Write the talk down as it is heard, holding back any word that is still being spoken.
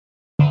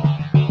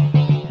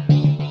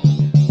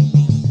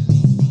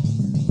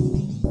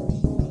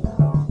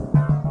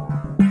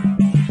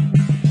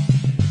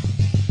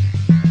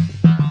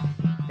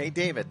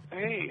David.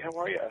 Hey, how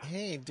are you?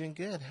 Hey, doing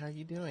good. How are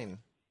you doing?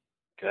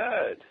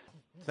 Good.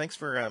 Thanks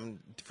for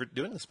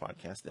doing this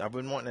podcast. I've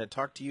been wanting to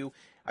talk to you.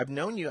 I've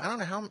known you. I don't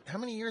know how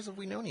many years have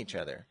we known each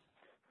other?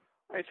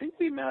 I think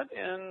we met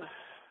in,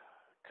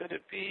 could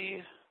it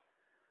be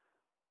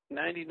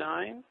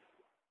 99?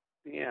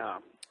 Yeah.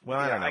 Well,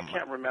 I don't know. I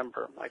can't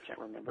remember. But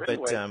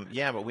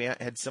anyway. but we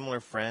had similar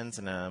friends,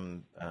 and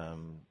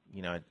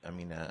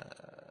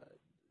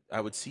I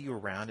would see you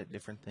around at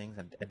different things.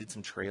 I did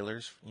some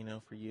trailers,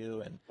 for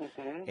you,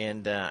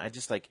 and I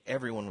just like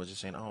everyone was just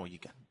saying, "Oh, you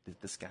got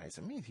this guy's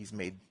amazing. He's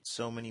made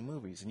so many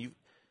movies." And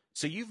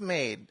you've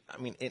made.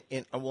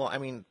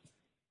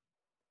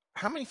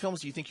 How many films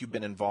do you think you've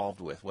been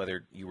involved with?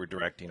 Whether you were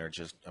directing or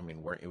just,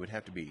 where it would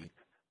have to be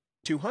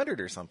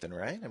 200 or something,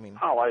 right?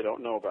 I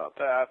don't know about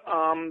that.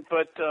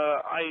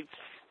 I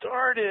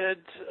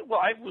started.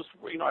 Well, I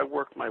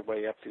worked my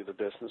way up through the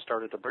business.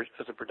 Started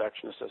as a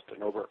production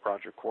assistant over at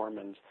Roger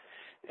Corman's,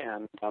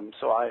 and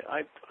so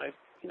I've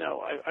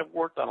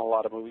worked on a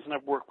lot of movies, and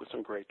I've worked with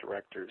some great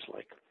directors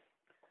like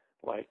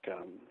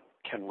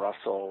Ken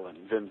Russell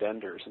and Wim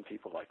Wenders and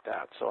people like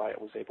that. So I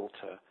was able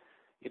to,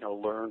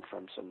 learn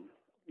from some,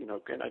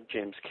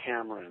 James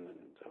Cameron,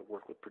 and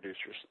work with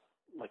producers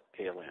like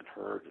Dale Ann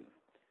Hurd and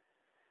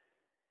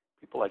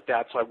people like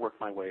that. So I worked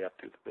my way up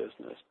through the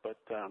business. But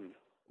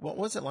what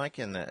was it like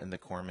in the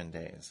Corman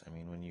days?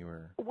 When you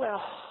were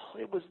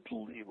it was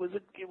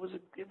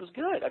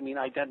good.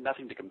 I had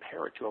nothing to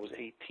compare it to. I was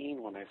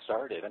 18 when I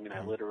started.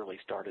 I literally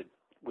started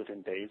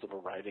within days of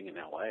arriving in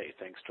L.A.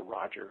 thanks to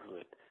Roger,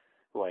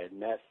 who I had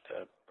met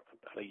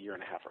about a year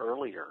and a half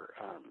earlier.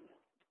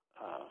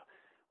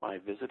 When I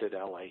visited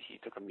L.A., he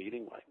took a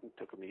meeting with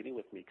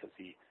me because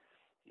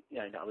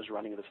I was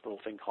running this little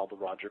thing called the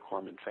Roger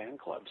Corman Fan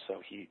Club.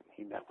 So he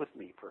met with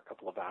me for a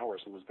couple of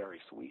hours and was very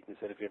sweet. And he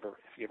said, if you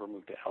ever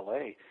move to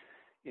L.A.,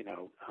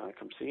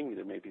 come see me.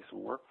 There may be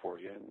some work for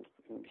you.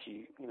 And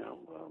he,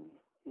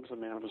 was a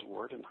man of his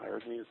word and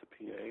hired me as a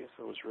PA.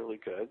 So it was really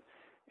good.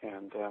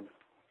 And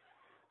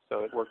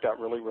so it worked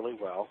out really, really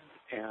well.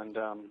 And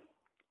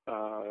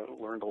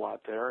learned a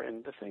lot there.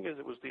 And the thing is,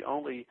 it was the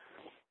only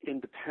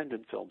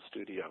independent film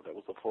studio that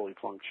was a fully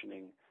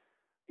functioning,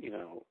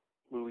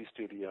 movie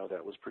studio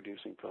that was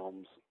producing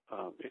films,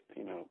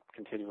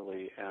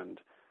 continually,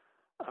 and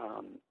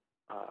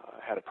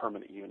had a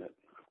permanent unit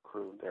of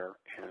crew there,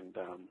 and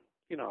the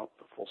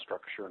full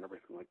structure and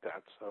everything like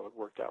that. So it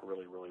worked out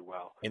really, really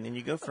well. And then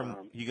you go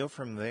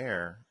from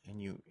there,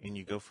 and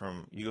you go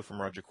from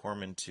Roger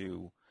Corman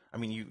to,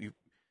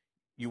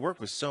 you work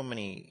with so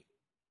many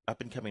up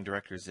and coming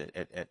directors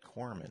at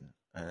Corman,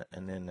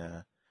 and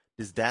then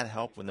does that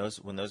help when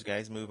those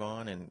guys move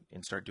on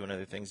and start doing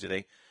other things? Do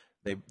they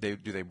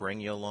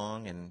bring you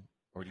along,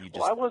 or do you just?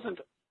 Well,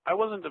 I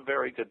wasn't a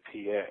very good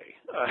PA.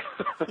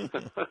 In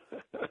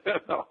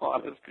all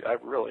honesty, I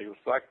really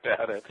sucked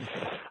at it.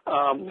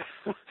 I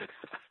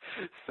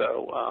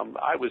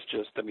was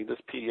just.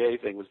 This PA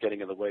thing was getting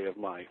in the way of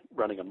my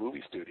running a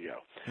movie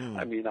studio.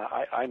 I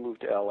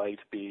moved to LA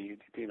to be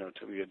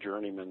a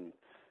journeyman,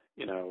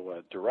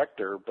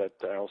 director, but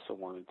I also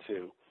wanted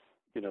to,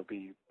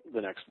 be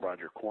the next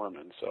Roger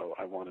Corman. So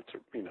I wanted to,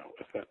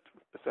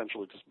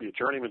 essentially just be a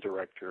journeyman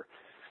director,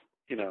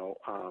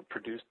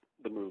 produce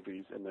the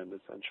movies, and then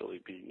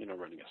essentially be,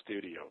 running a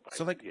studio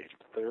by the age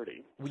of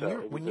 30.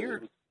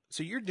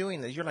 So you're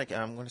doing this. You're like,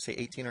 I'm going to say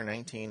 18 or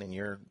 19, and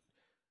you're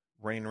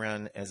running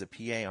around as a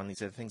PA on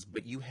these other things.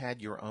 But you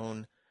had your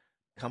own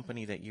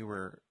company that you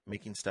were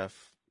making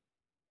stuff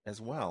as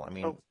well.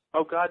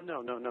 Oh God,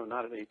 no,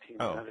 not at 18.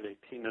 Oh. Not at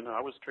 18. No,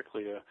 I was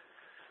strictly a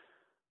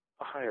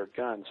hired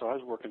gun. So I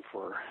was working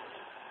for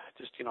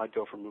just, I'd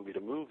go from movie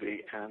to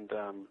movie, and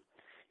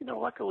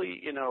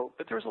luckily,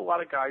 but there's a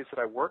lot of guys that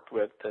I worked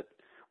with that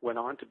went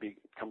on to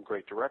become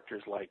great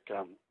directors. Like,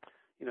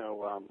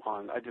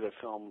 I did a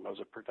film. I was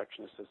a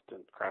production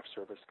assistant, craft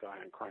service guy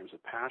on Crimes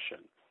of Passion,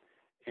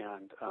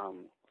 and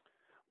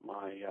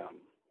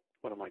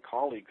one of my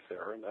colleagues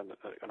there, and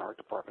an art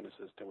department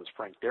assistant, was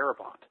Frank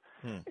Darabont.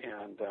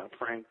 And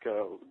Frank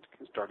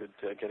started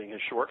getting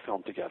his short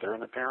film together,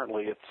 and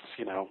apparently it's,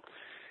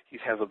 he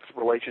has a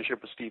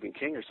relationship with Stephen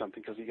King or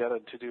something, because he got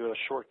to do a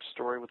short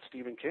story with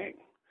Stephen King.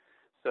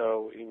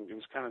 So it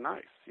was kind of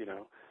nice,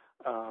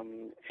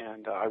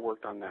 and I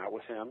worked on that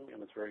with him,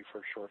 and his very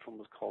first short film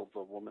was called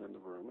The Woman in the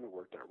Room, and it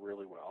worked out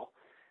really well.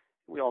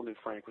 We all knew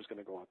Frank was going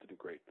to go on to do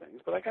great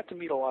things, but I got to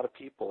meet a lot of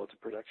people as a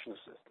production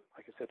assistant.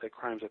 Like I said, that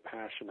Crimes of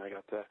Passion, I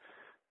got to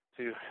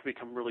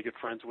become really good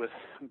friends with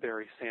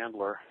Barry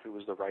Sandler, who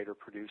was the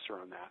writer-producer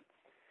on that,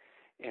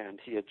 and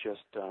he had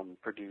just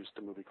produced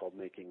a movie called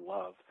Making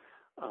Love,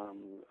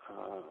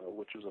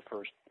 which was the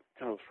first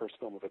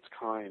film of its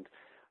kind,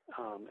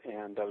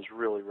 and I was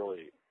really,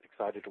 really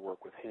excited to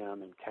work with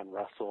him and Ken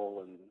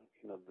Russell, and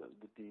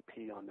the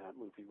DP on that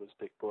movie was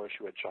Dick Bush,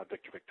 who had shot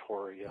Victor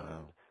Victoria. Wow.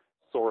 And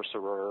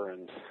Sorcerer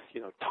and,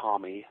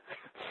 Tommy,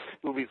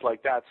 movies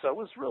like that. So it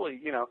was really,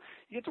 you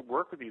get to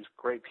work with these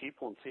great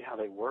people and see how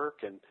they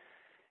work. And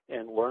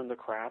and learn the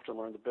craft and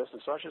learn the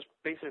business. So I just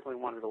basically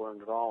wanted to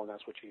learn it all, and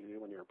that's what you do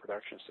when you're a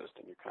production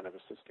assistant. You're kind of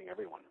assisting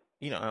everyone.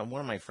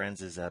 One of my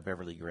friends is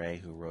Beverly Gray,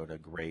 who wrote a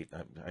great.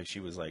 She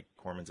was like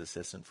Corman's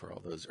assistant for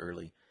all those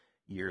early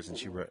years, and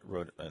she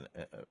wrote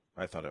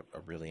I thought a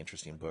really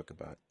interesting book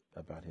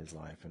about his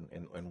life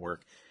and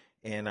work.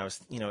 And I was,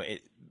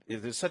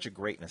 there's such a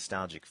great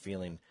nostalgic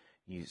feeling.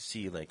 You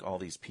see like all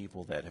these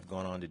people that have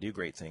gone on to do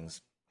great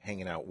things,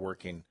 hanging out,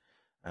 working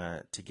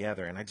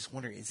together. And I just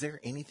wonder, is there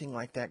anything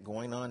like that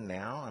going on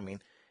now? I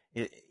mean,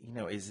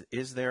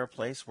 is there a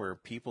place where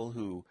people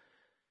who,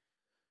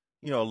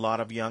 a lot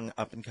of young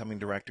up and coming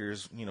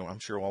directors, I'm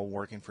sure all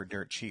working for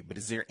dirt cheap, but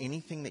is there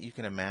anything that you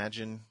can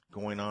imagine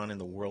going on in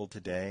the world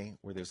today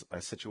where there's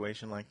a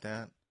situation like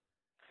that?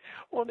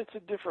 Well, it's a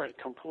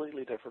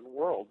completely different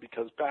world,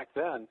 because back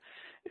then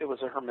it was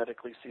a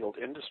hermetically sealed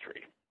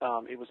industry.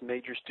 It was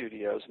major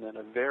studios and then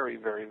a very,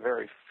 very,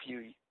 very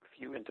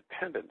few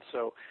independents.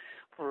 So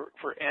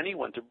for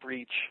anyone to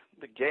breach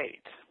the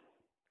gate,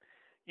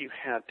 you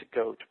had to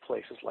go to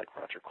places like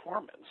Roger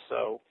Corman.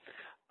 So,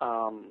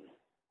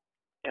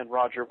 and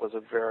Roger was a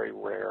very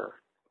rare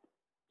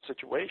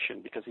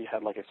situation because he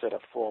had, like I said, a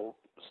full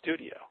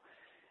studio.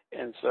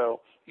 And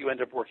so you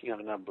end up working on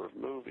a number of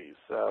movies.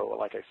 So,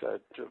 like I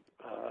said,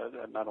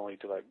 not only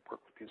did I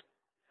work with these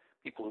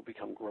people who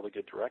become really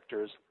good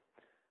directors,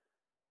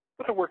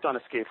 but I worked on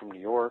Escape from New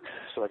York,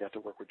 so I got to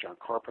work with John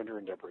Carpenter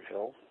and Deborah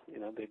Hill.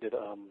 They did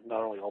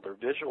not only all their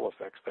visual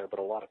effects there, but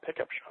a lot of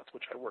pickup shots,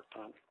 which I worked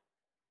on.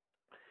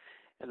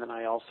 And then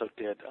I also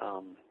did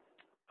a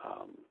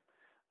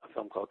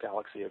film called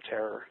Galaxy of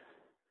Terror,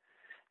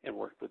 and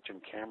worked with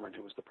Jim Cameron,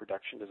 who was the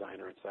production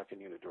designer and second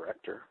unit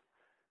director.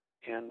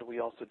 And we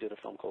also did a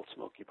film called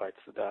Smokey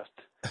Bites the Dust,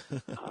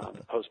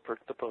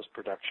 the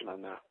post-production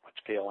on that,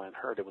 which Gail Ann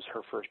Hurd. It was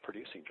her first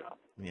producing job.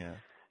 Yeah.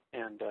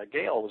 And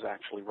Gail was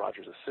actually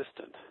Roger's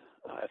assistant.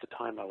 At the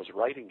time I was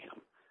writing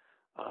him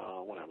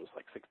when I was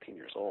like 16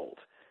 years old.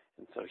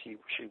 And so she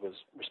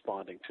was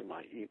responding to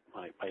my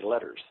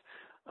letters,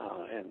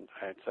 and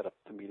I had set up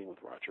the meeting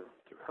with Roger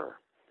through her.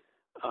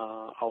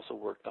 Also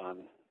worked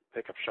on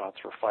pickup shots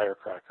for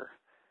Firecracker,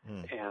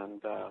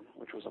 and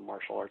which was a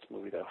martial arts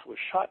movie that was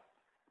shot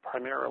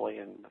primarily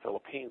in the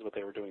Philippines, but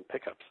they were doing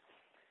pickups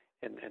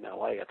in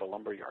L.A. at the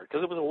lumber yard,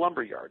 because it was a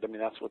lumber yard. I mean,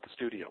 that's what the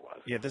studio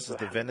was. Yeah, this is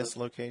the Venice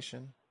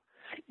location?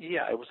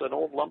 Yeah, it was an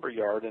old lumber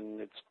yard,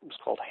 and it was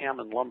called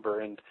Hammond Lumber,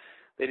 and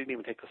they didn't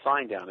even take the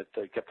sign down.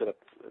 They kept it up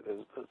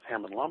as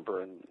Hammond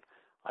Lumber, and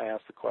I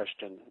asked the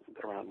question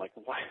around, like,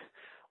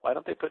 why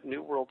don't they put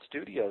New World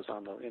Studios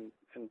on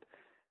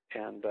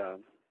and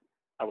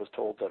I was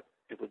told that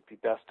it would be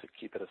best to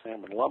keep it as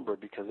Hammond Lumber,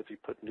 because if you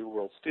put New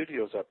World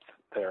Studios up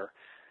there,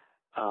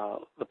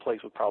 the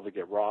place would probably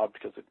get robbed,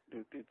 because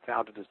it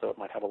sounded as though it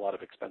might have a lot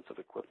of expensive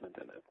equipment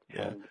in it.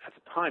 Yeah. And at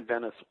the time,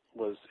 Venice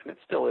was, and it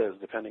still is,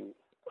 depending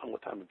on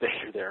what time of day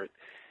you're there, it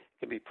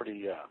can be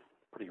pretty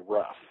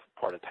rough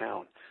part of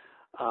town.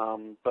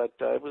 But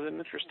it was an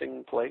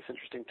interesting place,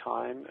 interesting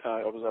time.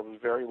 I was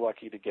very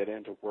lucky to get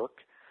in to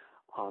work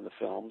on the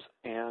films,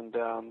 and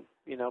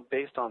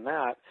based on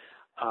that,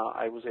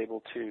 I was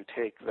able to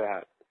take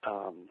that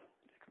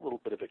little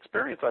bit of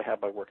experience I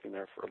had by working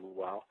there for a little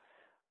while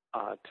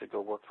to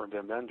go work for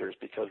Vim Vendors,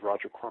 because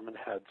Roger Corman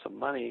had some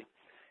money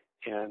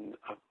in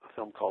a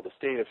film called The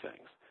State of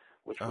Things,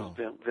 which was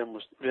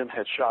Vim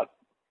had shot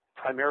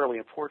primarily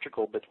in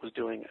Portugal, but was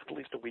doing at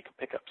least a week of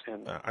pickups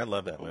in I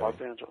love that movie. Los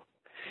Angeles.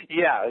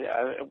 Yeah,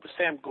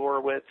 Sam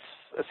Fuller.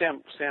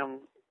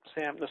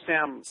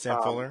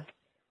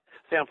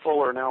 Sam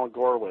Fuller and Alan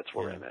Gorwitz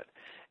were in it,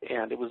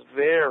 and it was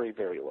very,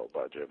 very low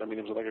budget. I mean,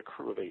 it was like a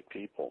crew of 8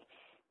 people,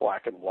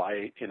 black and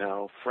white,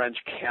 French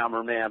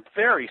cameraman.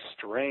 Very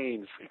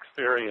strange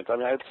experience. I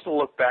mean, I still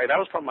look back. That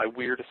was probably my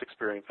weirdest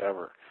experience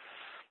ever.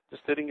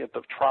 Just sitting at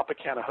the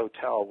Tropicana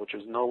Hotel, which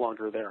is no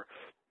longer there,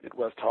 in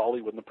West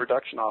Hollywood, and the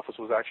production office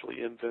was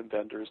actually in Vim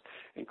Vendors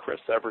in Chris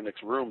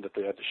Severnick's room that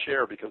they had to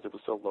share because it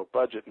was so low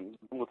budget, and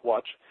would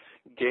watch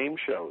game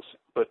shows,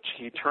 but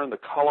he turned the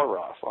color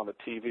off on the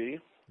TV.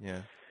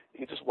 Yeah.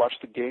 You just watch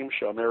the game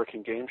show,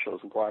 American game shows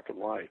in black and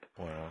white.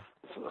 Wow.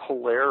 It's a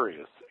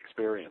hilarious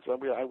experience.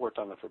 I worked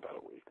on that for about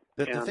a week.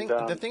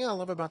 The thing I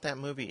love about that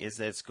movie is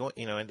that it's going,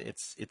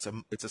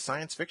 it's a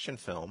science fiction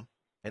film,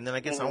 and then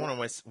I guess I want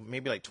to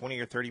maybe like 20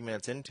 or 30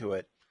 minutes into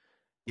it,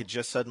 it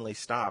just suddenly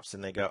stops,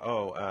 and they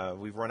go,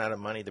 we've run out of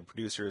money. The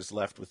producer is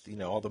left with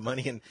all the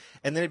money,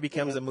 and then it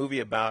becomes a movie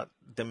about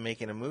them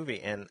making a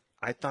movie. And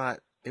I thought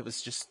it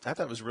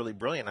was really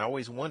brilliant. I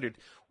always wondered,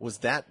 was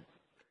that,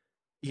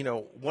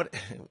 what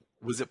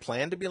was it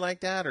planned to be like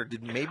that, or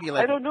did maybe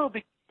like? I don't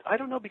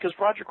know because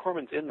Roger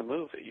Corman's in the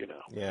movie.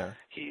 Yeah.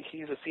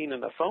 He's a scene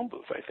in a phone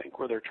booth, I think,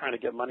 where they're trying to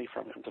get money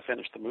from him to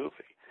finish the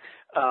movie,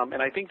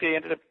 and I think they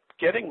ended up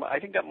getting. I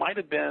think that might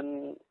have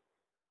been.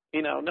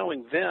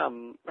 Knowing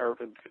them, or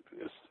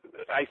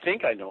I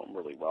think I know him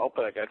really well,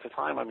 but at the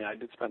time, I mean, I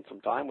did spend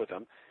some time with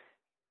him.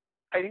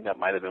 I think that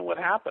might have been what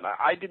happened.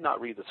 I did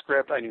not read the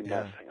script. I knew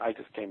Yeah. nothing. I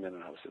just came in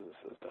and I was his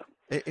assistant.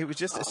 It was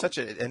just such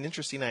an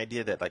interesting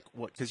idea that, like,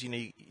 what, because,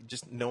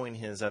 just knowing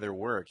his other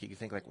work, you can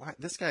think, like, wow,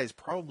 this guy is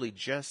probably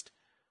just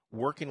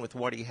working with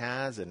what he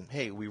has, and,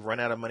 hey, we run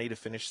out of money to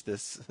finish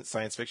this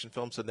science fiction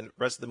film, so the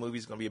rest of the movie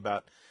is going to be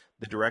about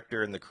the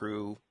director and the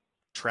crew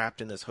trapped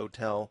in this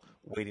hotel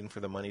waiting for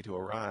the money to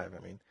arrive. I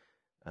mean,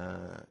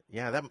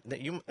 yeah,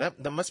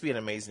 that must be an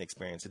amazing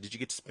experience. Did you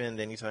get to spend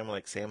any time with,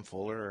 like, Sam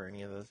Fuller or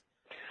any of those?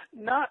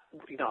 Not,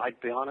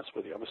 I'd be honest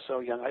with you. I was so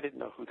young, I didn't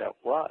know who that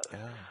was. Oh.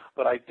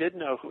 But I did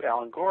know who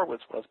Alan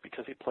Gorwitz was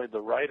because he played the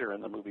writer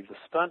in the movie The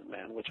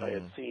Stuntman, which I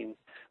had seen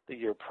the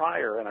year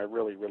prior, and I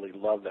really, really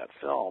loved that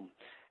film.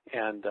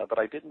 And but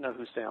I didn't know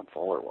who Sam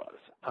Fuller was.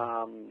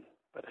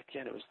 But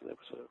again, it was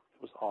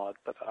odd.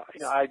 But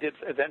I did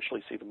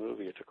eventually see the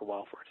movie. It took a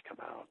while for it to come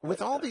out.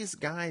 With all these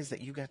guys that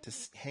you got to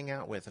hang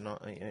out with, and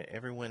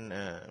everyone,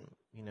 I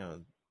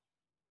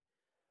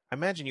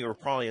imagine you were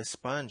probably a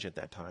sponge at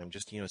that time,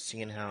 just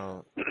seeing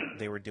how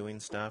they were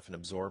doing stuff and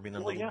absorbing a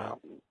little bit.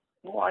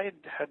 Well, I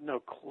had no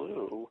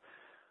clue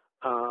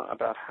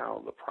about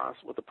how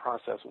what the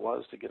process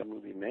was to get a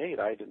movie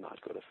made. I did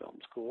not go to film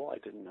school. I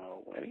didn't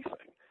know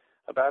anything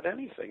about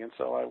anything, and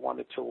so I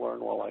wanted to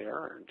learn while I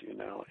earned,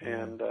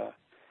 and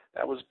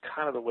that was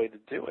kind of the way to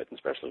do it,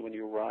 especially when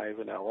you arrive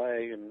in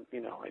L.A. and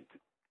I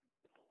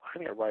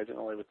think I arrived in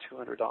L.A. with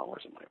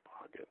 $200 in my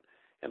pocket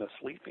and a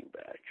sleeping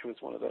bag. It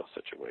was one of those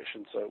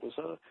situations. So it was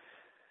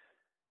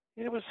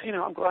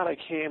I'm glad I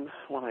came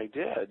when I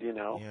did,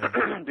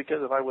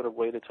 because if I would have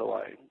waited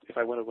if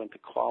I would have went to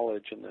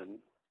college and then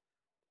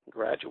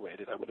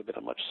graduated, I would have been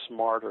a much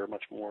smarter,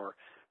 much more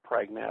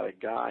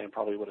pragmatic guy, and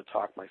probably would have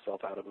talked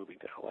myself out of moving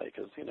to LA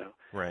because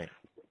right.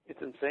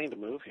 It's insane to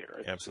move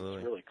here.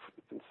 Absolutely,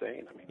 it's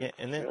insane. I mean, yeah,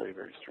 it's very,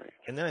 very strange.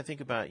 And then I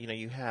think about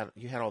you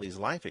had all these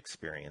life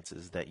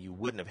experiences that you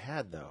wouldn't have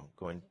had though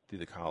going through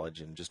the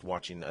college and just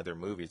watching other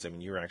movies. I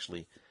mean, you were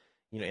actually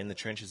in the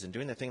trenches and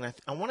doing that thing. And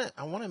I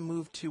want to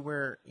move to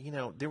where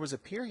there was a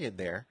period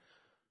there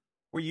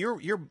where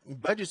your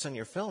budgets on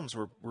your films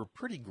were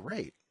pretty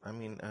great. I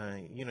mean,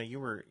 you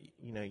were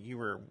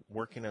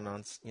working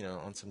on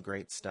some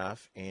great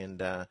stuff, and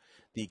the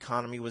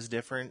economy was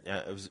different.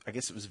 I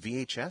guess it was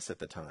VHS at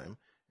the time,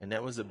 and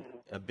that was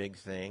a big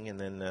thing.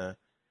 And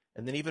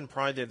then even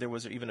probably there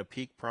was even a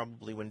peak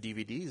probably when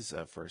DVDs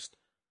first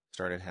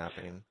started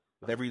happening.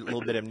 With every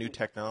little bit of new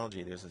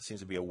technology, there seems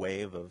to be a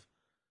wave of.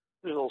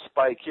 There's a little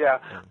spike, yeah.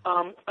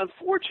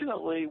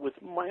 Unfortunately,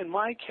 in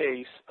my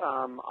case,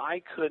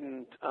 I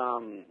couldn't.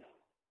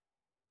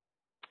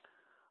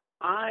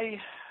 I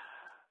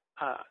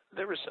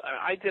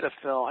did a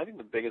film. I think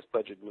the biggest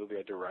budget movie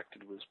I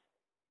directed was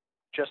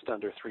just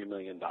under $3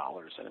 million,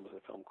 and it was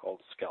a film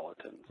called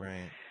Skeletons.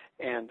 Right.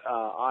 And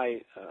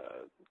I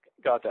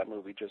got that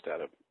movie just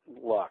out of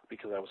luck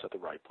because I was at the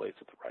right place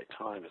at the right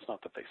time. It's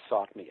not that they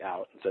sought me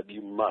out and said,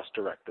 you must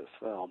direct this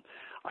film.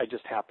 I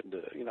just happened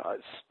to,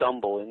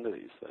 stumble into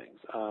these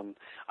things.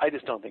 I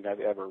just don't think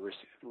I've ever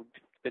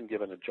been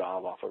given a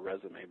job off a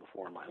resume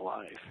before in my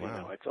life.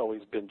 Wow. It's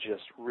always been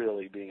just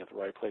really being at the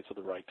right place at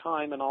the right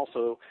time. And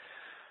also,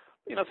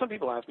 some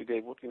people ask me,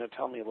 Dave,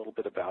 tell me a little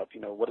bit about,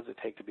 what does it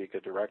take to be a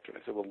good director?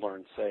 And I said, well,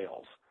 learn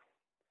sales.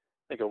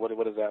 They go,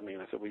 what does that mean?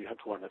 I said, well, you have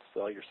to learn how to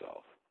sell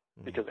yourself.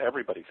 Because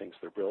everybody thinks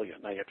they're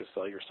brilliant. Now you have to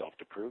sell yourself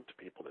to prove to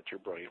people that you're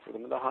brilliant for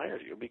them to hire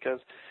you,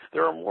 because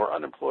there are more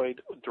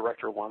unemployed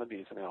director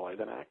wannabes in LA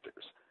than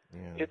actors.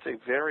 Yeah. It's a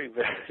very,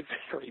 very,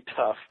 very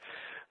tough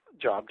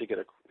job to get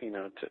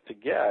to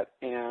get,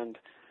 and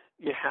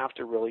you have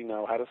to really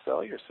know how to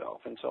sell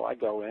yourself. And so I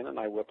go in and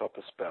I whip up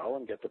a spell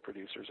and get the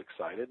producers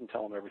excited and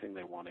tell them everything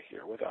they want to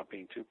hear without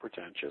being too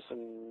pretentious,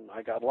 and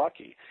I got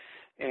lucky.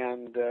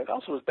 And it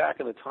also was back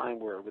in the time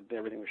where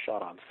everything was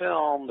shot on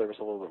film. There was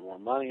a little bit more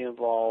money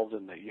involved,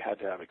 and that you had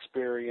to have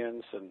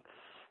experience. And,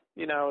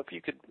 if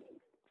you could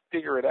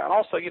figure it out.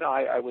 Also,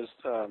 I was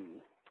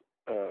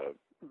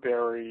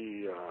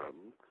very,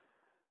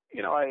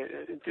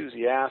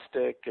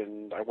 enthusiastic,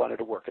 and I wanted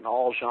to work in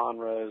all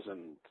genres.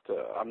 And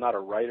I'm not a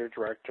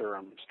writer-director.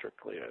 I'm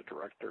strictly a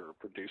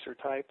director-producer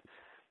type.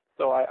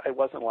 So I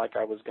wasn't like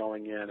I was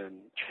going in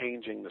and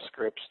changing the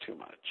scripts too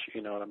much.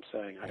 You know what I'm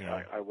saying?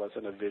 Yeah. I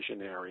wasn't a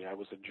visionary. I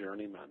was a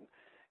journeyman,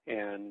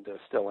 and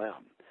still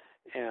am,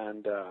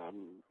 and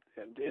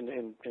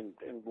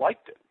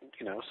liked it.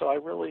 So I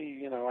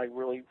really, I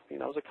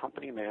was a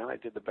company man. I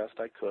did the best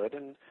I could,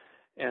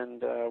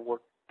 and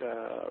worked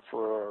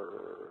for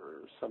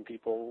some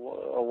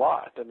people a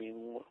lot. I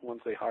mean,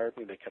 once they hired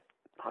me, they kept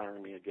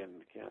hiring me again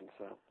and again.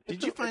 So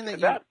Did you find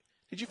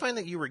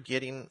that you were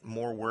getting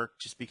more work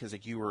just because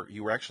you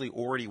were actually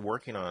already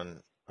working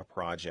on a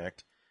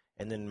project,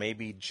 and then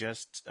maybe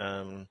just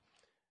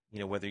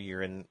whether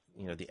you're in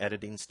the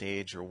editing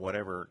stage or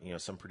whatever,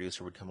 some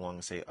producer would come along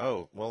and say,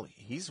 oh, well,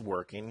 he's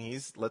working,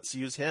 let's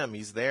use him,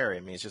 he's there. I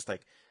mean, it's just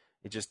like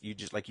you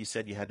like you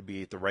said, you had to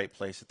be at the right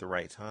place at the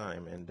right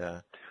time. And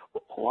a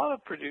lot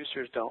of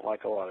producers don't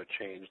like a lot of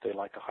change. They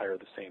like to hire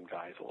the same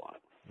guys a lot.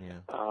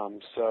 Yeah.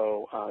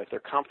 So if they're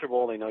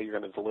comfortable, they know you're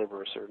going to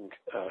deliver a certain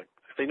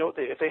if they know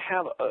if they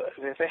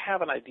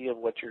have an idea of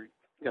what you're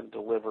going to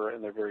deliver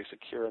and they're very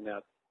secure in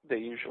that, they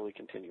usually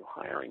continue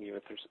hiring you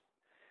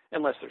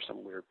unless there's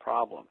some weird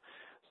problem.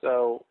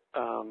 So,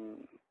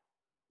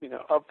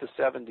 of the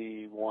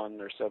 71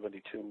 or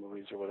 72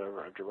 movies or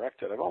whatever I've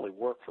directed, I've only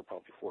worked for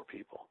probably 4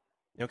 people.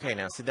 Okay,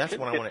 now see that's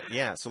what I want to.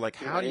 Yeah, so like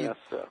how do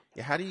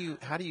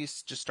you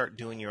just start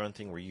doing your own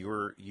thing where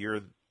you're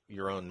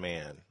your own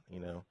man?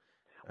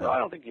 Well, I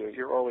don't think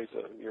you're always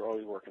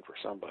working for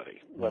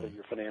somebody, whether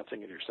you're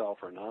financing it yourself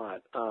or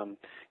not,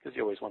 because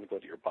you always want to go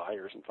to your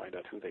buyers and find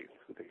out who they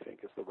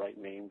think is the right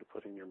name to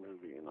put in your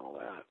movie and all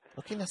that.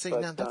 Okay, now see,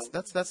 now that's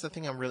the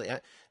thing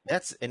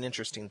that's an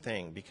interesting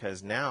thing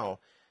because now,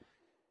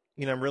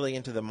 I'm really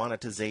into the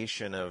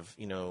monetization of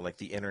like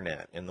the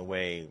internet and the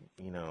way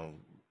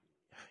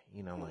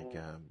like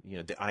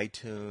the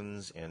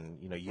iTunes and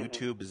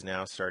YouTube is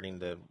now starting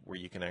to where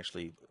you can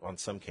actually on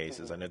some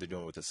cases I know they're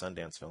doing it with the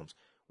Sundance films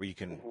where you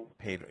can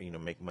pay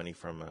make money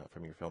from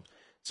your films.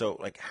 So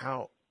like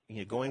how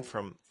going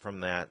from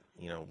that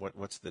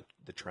what's the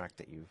track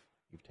that you've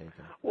taken?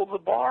 Well, the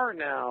bar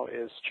now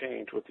is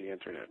changed with the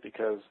internet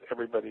because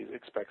everybody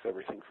expects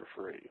everything for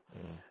free.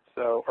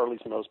 So, or at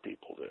least most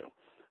people do.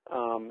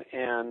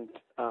 And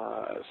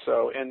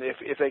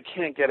if they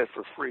can't get it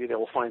for free, they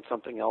will find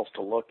something else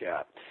to look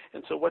at.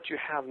 And so what you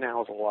have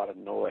now is a lot of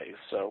noise.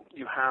 So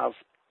you have,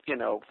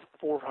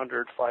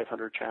 400,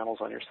 500 channels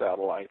on your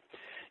satellite.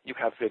 You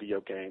have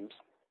video games.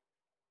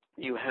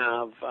 You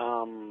have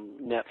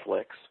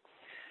Netflix.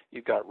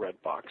 You've got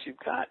Redbox.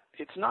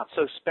 It's not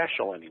so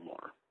special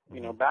anymore.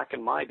 Back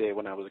in my day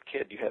when I was a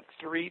kid, you had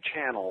 3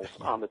 channels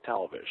on the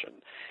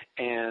television,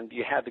 and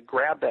you had to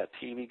grab that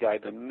TV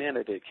guide the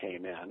minute it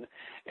came in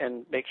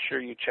and make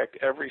sure you checked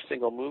every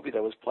single movie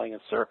that was playing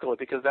and circle it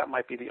because that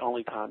might be the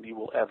only time you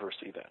will ever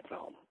see that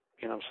film.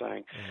 You know what I'm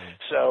saying?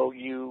 So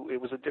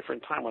it was a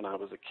different time when I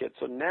was a kid.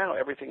 So now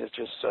everything is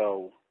just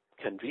so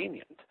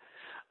convenient.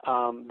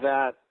 And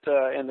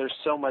there's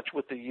so much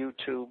with the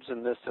YouTubes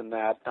and this and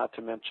that, not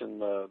to mention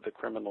the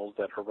criminals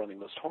that are running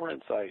those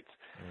torrent sites.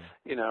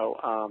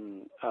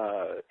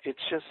 It's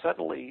just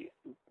suddenly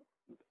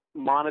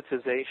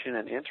monetization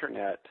and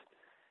internet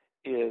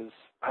is,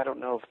 I don't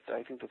know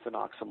I think that's an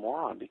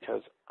oxymoron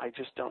because I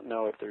just don't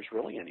know if there's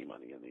really any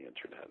money in the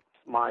internet.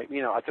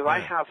 Because I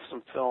have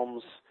some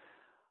films,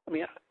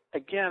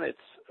 again, it's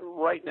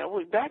right now,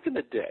 back in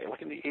the day,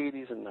 like in the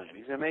 80s and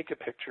 90s, they make a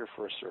picture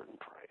for a certain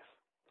price.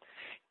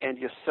 And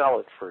you sell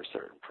it for a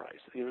certain price.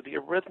 The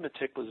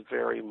arithmetic was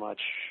very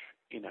much,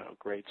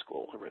 grade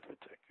school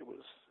arithmetic. It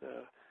was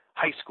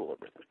high school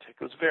arithmetic.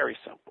 It was very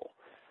simple.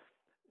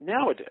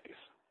 Nowadays,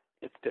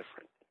 it's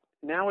different.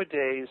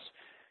 Nowadays,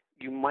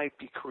 you might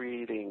be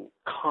creating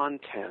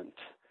content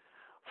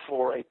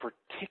for a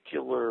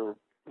particular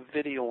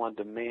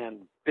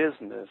video-on-demand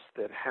business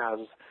that has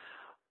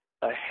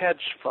a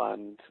hedge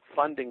fund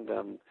funding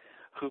them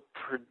who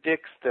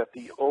predicts that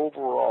the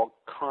overall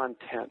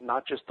content,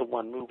 not just the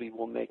one movie,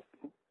 will make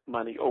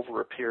money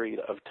over a period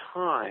of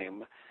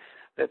time.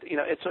 That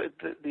it's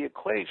the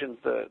equations,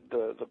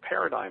 the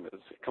paradigm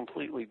is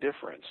completely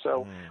different.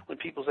 So when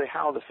people say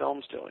how are the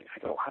films doing, I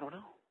go, I don't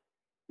know.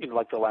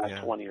 Like the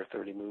last 20 or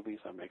 30 movies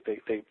I make,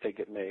 they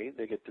get made,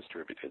 they get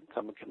distributed.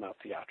 Some come out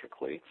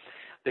theatrically,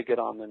 they get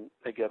on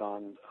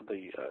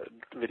the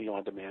video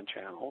on demand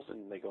channels,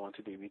 and they go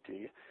onto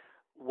DVD.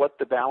 What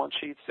the balance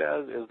sheet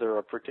says, is there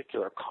a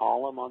particular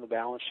column on the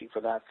balance sheet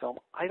for that film?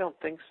 I don't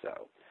think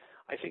so.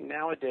 I think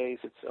nowadays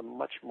it's a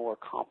much more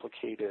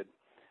complicated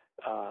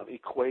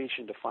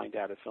equation to find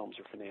out if films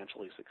are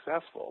financially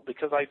successful.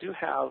 Because I've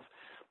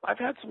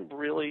had some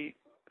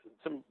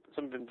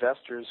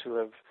investors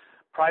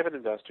private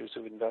investors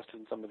who've invested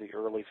in some of the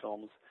early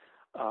films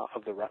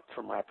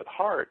from Rapid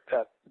Heart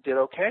that did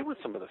okay with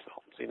some of the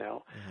films,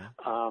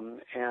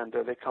 and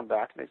they come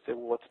back and they say,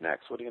 well, what's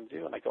next? What are you going to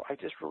do? And I go, I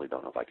just really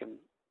don't know if I can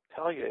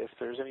tell you if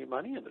there's any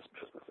money in this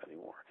business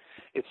anymore.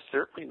 It's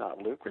certainly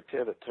not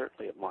lucrative. It's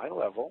certainly at my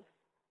level.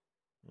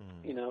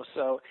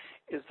 So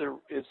is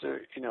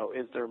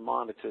there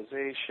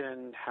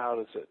monetization? How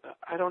does it?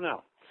 I don't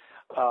know.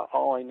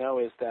 All I know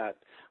is that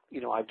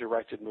I've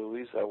directed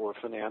movies that were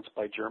financed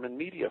by German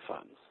media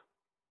funds.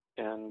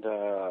 And,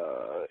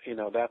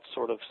 that's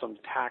sort of some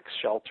tax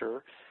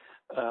shelter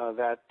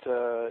that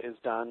is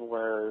done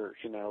where,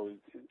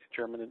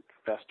 German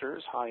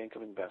investors,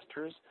 high-income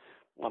investors,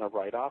 want to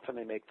write off, and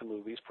they make the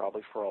movies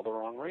probably for all the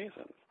wrong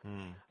reasons.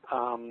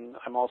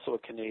 I'm also a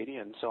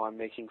Canadian, so I'm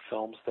making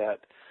films that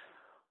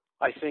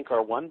I think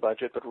are one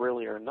budget but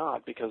really are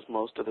not because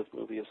most of this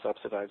movie is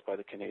subsidized by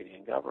the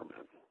Canadian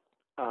government.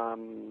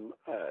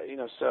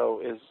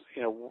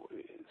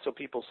 So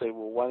people say,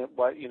 well,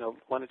 why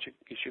don't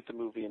you shoot the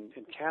movie in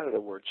Canada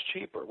where it's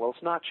cheaper? Well,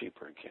 it's not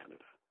cheaper in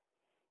Canada.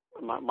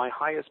 My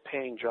highest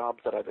paying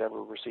jobs that I've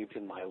ever received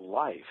in my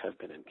life have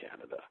been in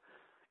Canada.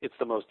 It's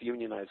the most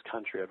unionized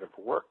country I've ever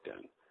worked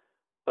in.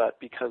 But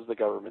because the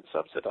government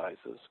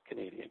subsidizes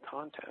Canadian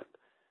content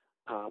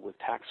with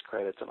tax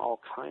credits and all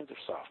kinds of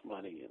soft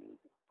money and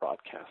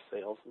broadcast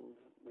sales and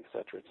et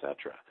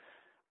cetera,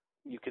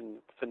 you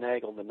can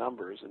finagle the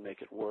numbers and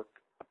make it work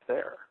up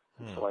there.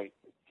 And Hmm. so I,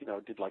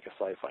 did like a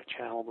Sci-Fi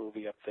Channel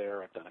movie up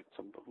there. I've done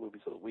some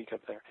movies of the week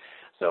up there.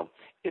 So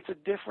it's a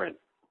different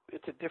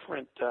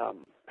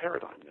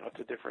paradigm. It's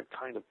a different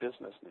kind of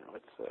business now.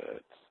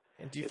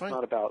 And do you It's find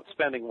not about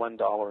spending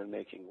 $1 and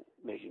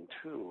making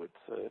two.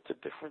 It's a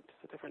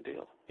different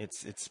deal.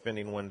 it's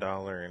spending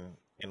 $1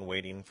 and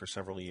waiting for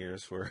several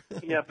years for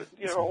Yeah, but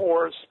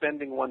or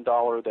spending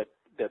 $1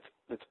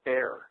 that's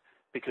air,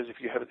 because if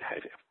you have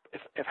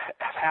if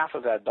half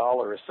of that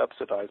dollar is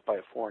subsidized by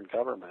a foreign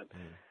government,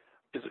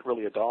 is it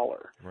really a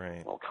dollar?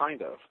 right. Well,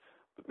 kind of,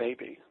 but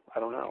maybe, I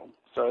don't know.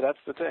 So that's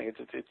the thing.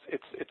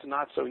 It's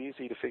not so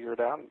easy to figure it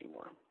out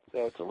anymore.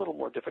 So it's a little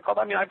more difficult.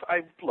 I mean,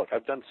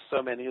 I've done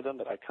so many of them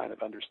that I kind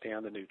of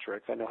understand the new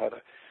tricks. I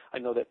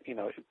know that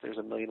there's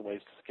a million ways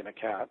to skin a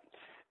cat,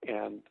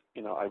 and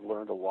I've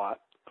learned a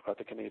lot about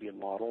the Canadian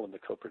model and the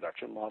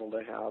co-production model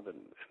they have,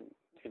 and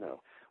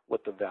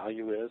what the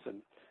value is,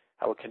 and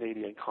how a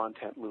Canadian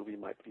content movie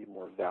might be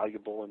more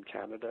valuable in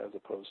Canada as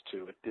opposed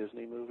to a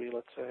Disney movie,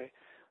 let's say.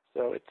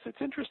 So it's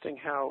interesting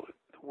how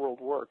the world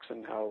works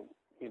and how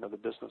the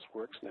business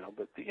works now.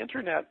 But the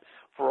internet,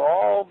 for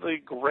all the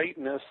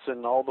greatness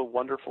and all the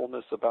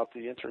wonderfulness about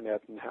the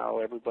internet and how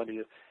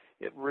everybody,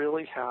 it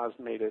really has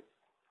made it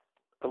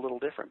a little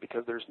different,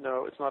 because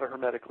it's not a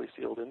hermetically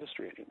sealed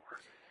industry anymore.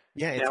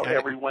 Yeah, Now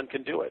everyone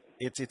can do it.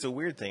 It's a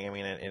weird thing. I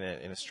mean,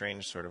 in a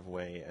strange sort of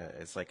way.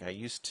 It's like I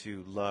used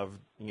to love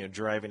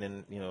driving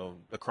in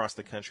across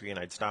the country, and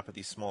I'd stop at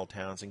these small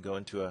towns and go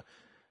into a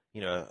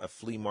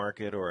flea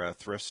market or a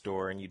thrift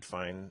store, and you'd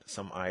find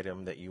some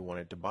item that you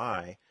wanted to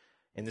buy.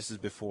 And this is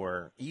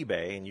before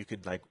eBay, and you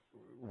could like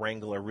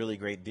wrangle a really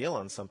great deal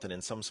on something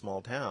in some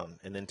small town,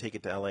 and then take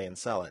it to LA and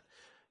sell it,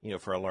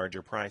 for a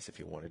larger price if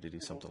you wanted to do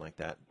something like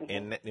that.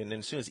 And then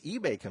as soon as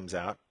eBay comes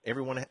out,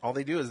 all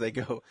they do is they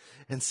go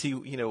and see,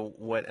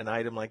 what an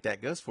item like that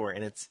goes for.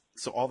 And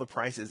so all the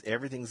prices,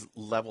 everything's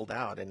leveled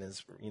out and and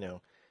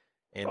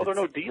there are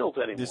no deals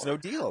anymore. There's no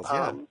deals.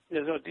 Yeah.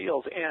 There's no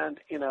deals. And,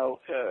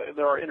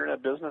 there are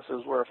internet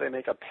businesses where if they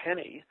make a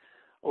penny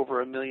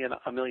over a million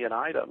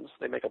items,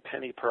 they make a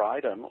penny per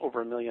item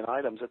over a million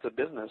items. It's a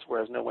business,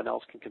 whereas no one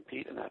else can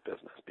compete in that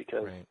business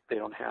because they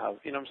don't have,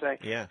 what I'm saying?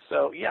 Yeah.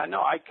 So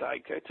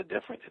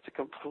it's a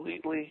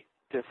completely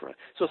different.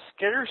 So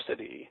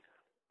scarcity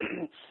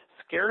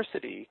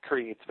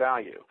creates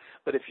value.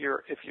 But if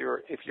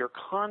your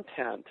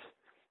content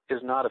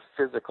is not a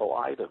physical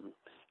item,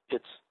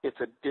 it's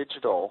a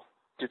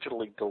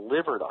digitally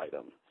delivered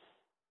item.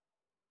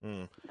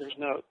 There's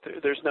no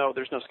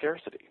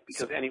scarcity,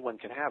 because anyone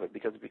can have it,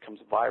 because it becomes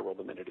viral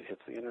the minute it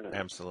hits the internet.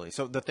 Absolutely.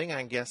 So the thing,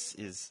 I guess,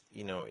 is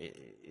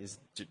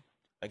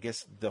I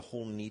guess the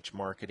whole niche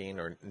marketing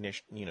or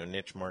niche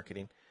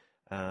marketing.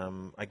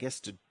 I guess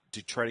to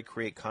try to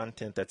create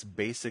content that's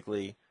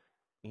basically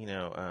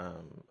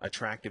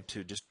attractive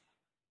to just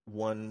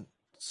one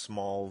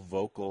small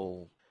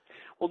vocal.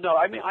 Well, no,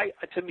 I mean,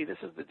 to me, this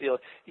is the deal.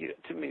 I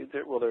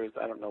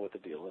don't know what the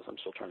deal is. I'm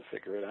still trying to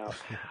figure it out.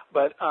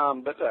 but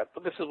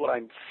this is what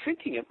I'm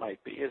thinking it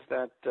might be, is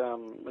that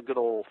a good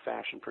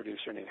old-fashioned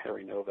producer named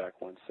Harry Novak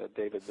once said,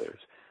 David,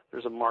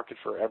 there's a market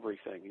for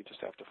everything. You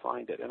just have to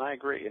find it. And I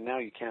agree. And now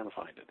you can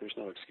find it. There's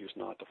no excuse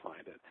not to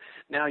find it.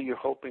 Now they're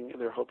hoping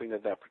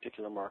that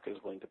particular market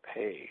is willing to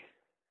pay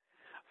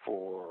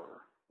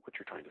for what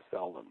you're trying to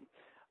sell them.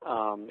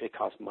 It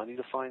costs money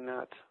to find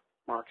that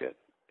market.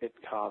 It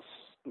costs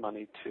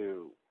money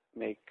to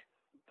make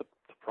the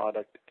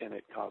product, and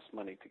it costs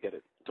money to get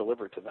it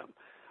delivered to them.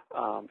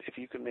 If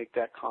you can make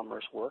that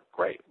commerce work,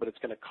 great, but it's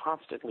going to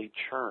constantly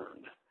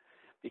churn,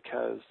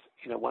 because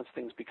once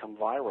things become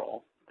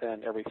viral,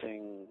 then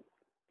everything.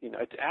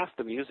 Ask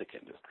the music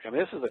industry. I mean,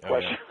 this is a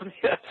question.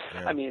 Yeah.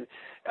 I mean,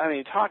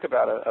 talk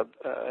about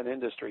an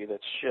industry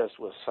that's just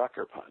was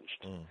sucker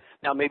punched.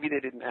 Now, maybe they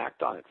didn't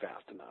act on it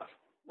fast enough.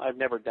 I've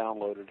never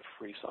downloaded a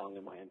free song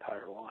in my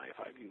entire life.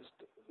 I've used,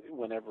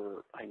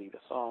 whenever I need a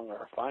song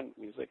or find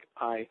music,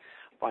 I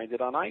find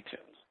it on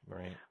iTunes.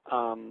 Right.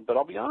 But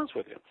I'll be honest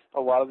with you,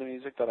 a lot of the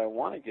music that I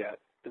want to get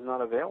is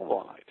not available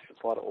on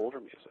iTunes. A lot of older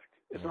music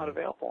is not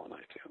available on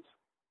iTunes.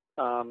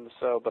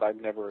 But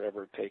I've never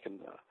ever taken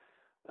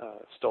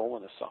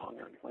stolen a song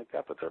or anything like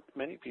that. But there are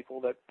many people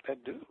that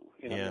do.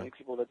 Many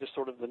people that just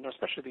sort of,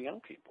 especially the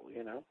young people.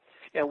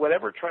 And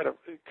whatever try to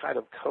kind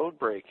of code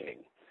breaking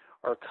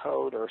or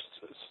code or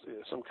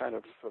some kind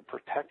of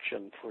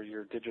protection for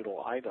your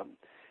digital item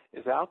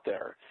is out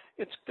there,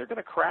 they're going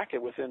to crack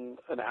it within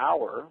an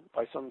hour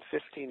by some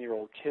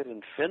 15-year-old kid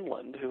in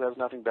Finland who has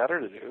nothing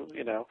better to do.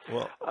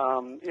 Well,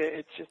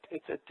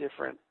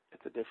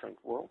 it's a different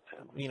world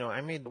now.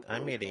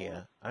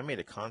 I made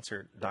a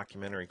concert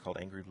documentary called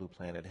Angry Blue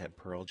Planet. It had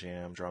Pearl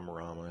Jam,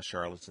 Dramarama,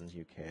 Charlatans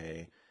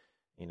UK.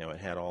 It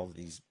had all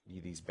these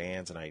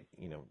bands, and I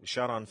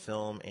shot on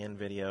film and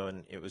video,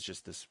 and it was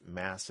just this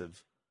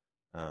massive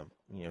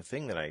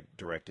thing that I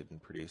directed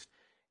and produced.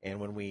 And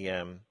when we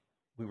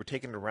were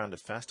taking it around to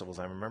festivals,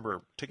 I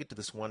remember took it to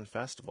this one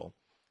festival,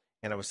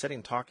 and I was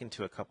talking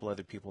to a couple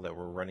other people that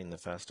were running the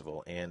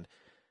festival, and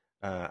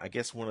I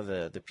guess one of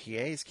the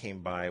PAs came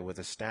by with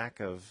a stack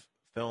of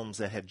films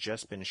that had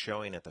just been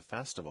showing at the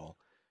festival,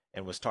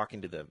 and was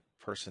talking to the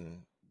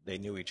person. They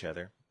knew each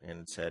other,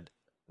 and said,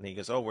 and he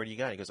goes, "Oh, where do you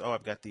got?" He goes, "Oh,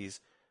 I've got these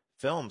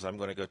films. I'm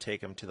going to go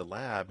take them to the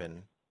lab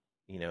and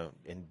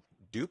and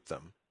dupe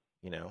them.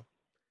 You know,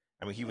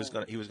 I mean, he was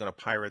gonna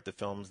pirate the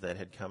films that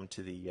had come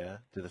to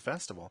the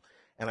festival."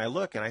 And I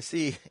look and I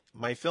see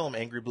my film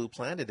Angry Blue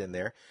Planet in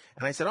there,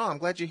 and I said, "Oh, I'm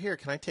glad you're here.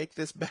 Can I take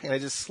this back?" And I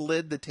just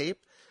slid the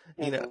tape,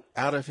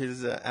 out of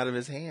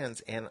his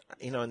hands, and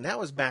and that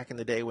was back in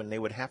the day when they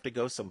would have to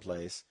go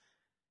someplace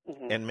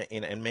and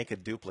make a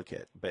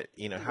duplicate. But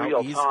how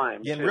real easy,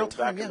 time, yeah, in too, real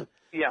time, back in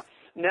yeah. yeah.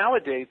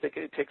 Nowadays,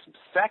 it takes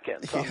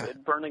seconds Yeah.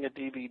 on burning a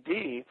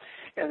DVD,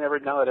 and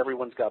now that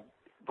everyone's got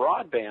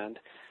broadband,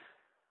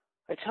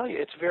 I tell you,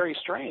 it's very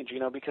strange,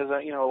 because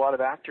a lot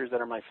of actors that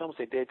are in my films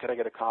say, "Dave, could I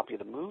get a copy of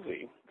the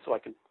movie so I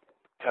can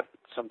cut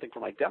something for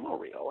my demo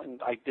reel?" And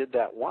I did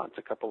that once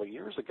a couple of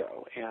years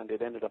ago, and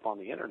it ended up on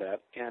the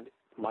internet, and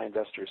my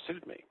investors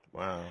sued me.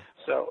 Wow.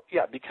 So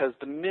yeah, because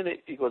the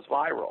minute it goes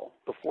viral,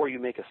 before you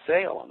make a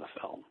sale on the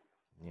film,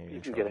 Yeah,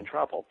 you can get in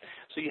trouble.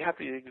 So you have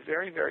to be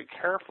very, very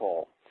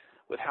careful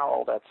with how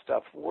all that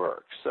stuff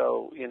works.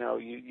 So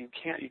you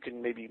can't. You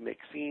can maybe make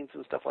scenes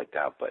and stuff like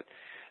that, but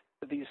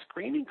these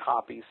screening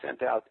copies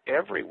sent out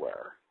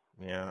everywhere.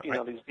 Yeah.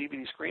 These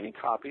DVD screening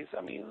copies.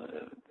 I mean,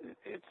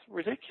 it's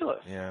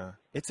ridiculous. Yeah.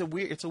 It's a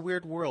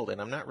weird world, and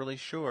I'm not really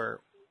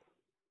sure,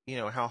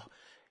 how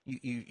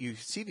you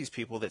see these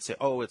people that say,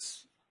 "Oh,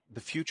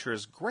 the future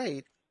is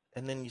great,"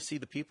 and then you see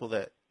the people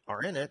that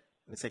are in it,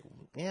 and it's like,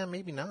 yeah,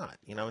 maybe not.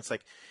 It's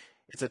like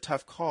it's a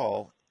tough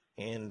call,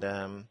 and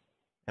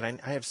I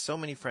have so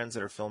many friends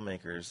that are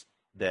filmmakers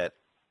that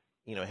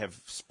have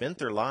spent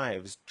their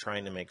lives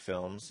trying to make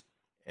films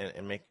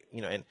and make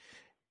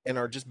and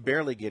are just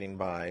barely getting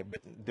by, but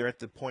they're at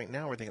the point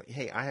now where they think,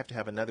 hey, I have to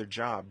have another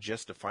job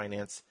just to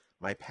finance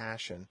my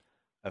passion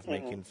of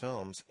making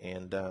films.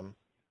 And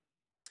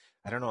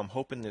I don't know. I'm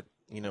hoping that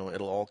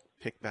it'll all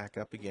pick back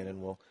up again,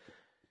 and we'll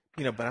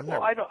But I'm not.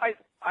 Well, I don't.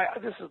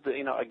 This is the.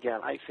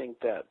 Again, I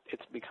think that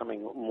it's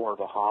becoming more of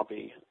a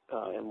hobby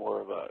and more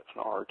of an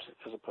art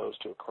as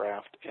opposed to a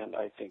craft. And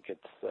I think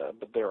it's.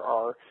 But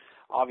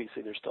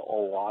obviously, there's still a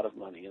lot of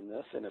money in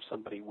this. And if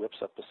somebody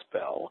whips up a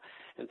spell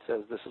and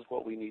says, "This is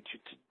what we need you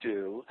to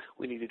do.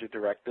 We need you to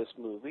direct this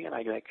movie," and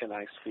I make a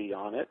nice fee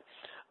on it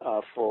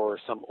for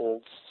some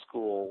old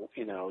school,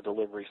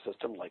 delivery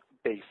system like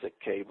basic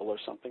cable or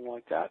something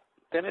like that,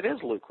 then it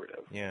is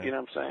lucrative. Yeah. You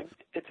know what I'm saying?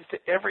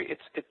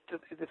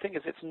 The thing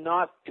is,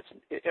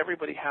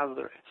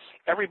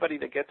 everybody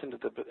that gets into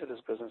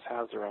this business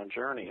has their own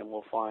journey and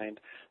will find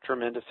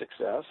tremendous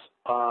success,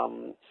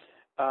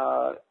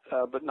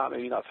 but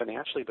maybe not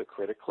financially, but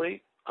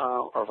critically,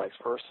 or vice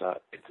versa.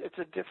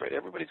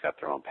 Everybody's got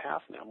their own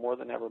path now, more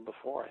than ever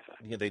before, I think.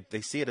 Yeah,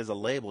 they see it as a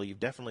label. You've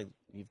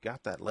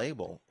got that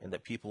label, and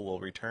that people will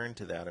return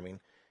to that. I mean,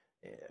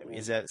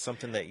 is that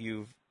something that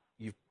you've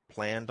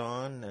planned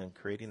on and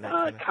creating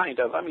that kind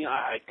of? I mean,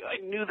 I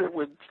knew there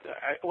would.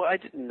 I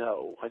didn't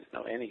know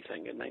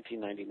anything in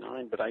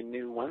 1999, but I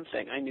knew one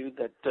thing. I knew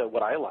that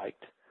what I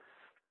liked,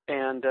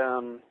 and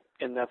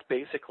that's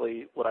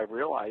basically what I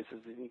realized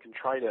is that you can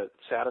try to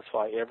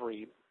satisfy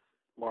every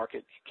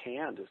market you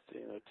can, just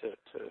to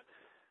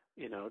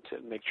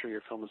make sure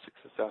your film is as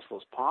successful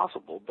as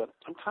possible. But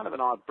I'm kind of an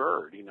odd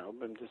bird,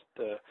 I'm just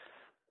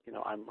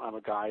I'm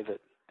a guy that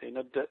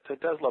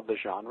that does love the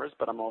genres,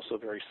 but I'm also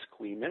very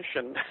squeamish,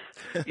 and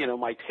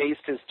my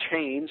taste has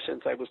changed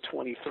since I was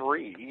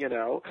 23.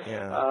 Yeah.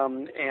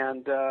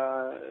 And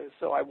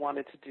so I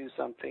wanted to do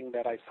something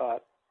that I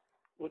thought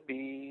would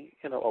be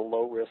a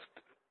low risk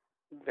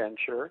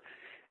venture,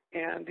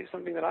 and do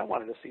something that I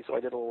wanted to see. So I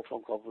did a little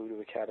film called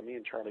Voodoo Academy,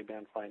 and Charlie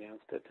Band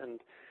financed it,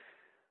 and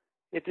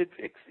it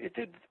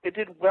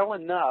did well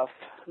enough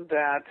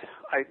that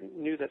I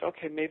knew that,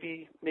 okay,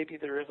 maybe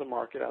there is a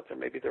market out there.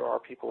 Maybe there are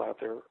people out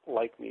there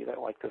like me that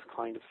like this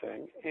kind of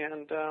thing.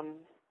 And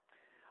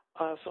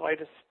so I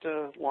just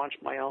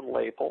launched my own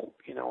label,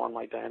 on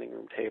my dining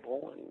room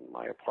table in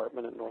my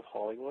apartment in North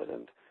Hollywood,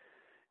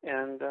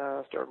 and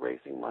started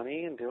raising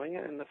money and doing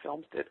it. And the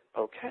films did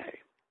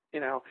okay.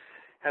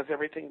 Has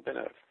everything been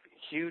a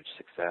huge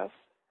success?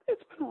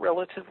 It's been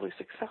relatively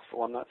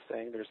successful. I'm not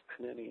saying there's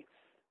been any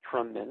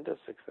tremendous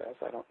success.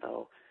 I don't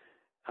know.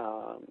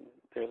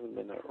 There hasn't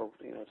been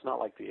it's not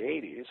like the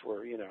 80s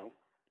where,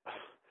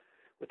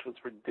 which was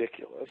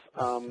ridiculous.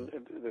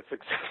 The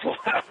successful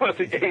half of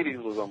the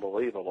 80s was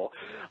unbelievable.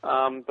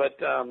 But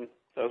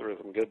those were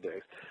some good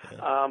days.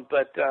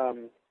 But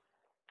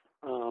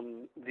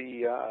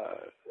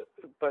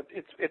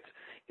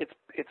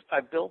I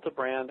built a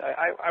brand.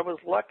 I was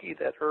lucky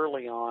that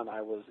early on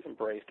I was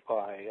embraced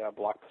by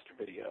Blockbuster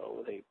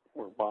Video. They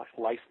were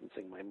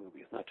licensing my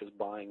movies, not just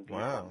buying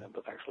from them,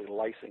 but actually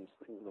licensing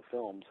the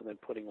films and then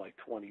putting like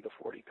 20 to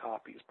 40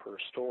 copies per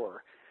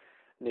store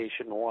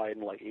nationwide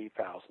in like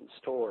 8,000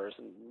 stores.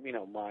 And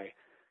my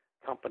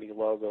company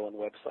logo and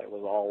website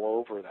was all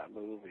over that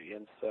movie.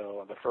 And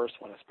so the first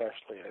one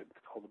especially, it's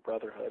called The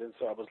Brotherhood. And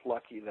so I was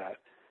lucky that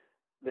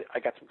I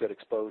got some good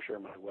exposure.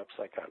 My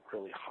website got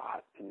really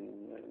hot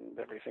and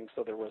everything,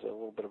 so there was a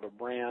little bit of a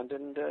brand,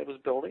 and it was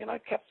building, and I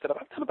kept it up.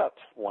 I've done about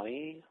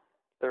 20,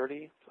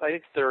 30, I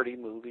think 30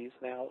 movies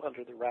now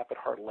under the Rapid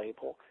Heart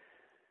label,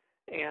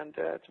 and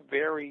it's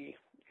very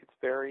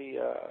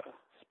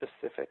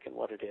specific in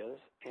what it is.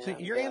 And, So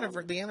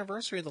the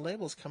anniversary of the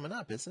label is coming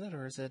up, isn't it,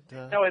 or is it?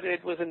 No,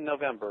 it was in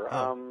November.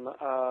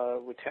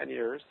 With 10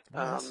 years.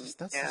 Wow,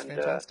 that's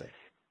fantastic.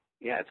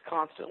 Yeah, it's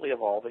constantly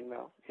evolving,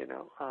 though.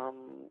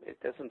 It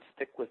doesn't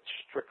stick with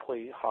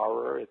strictly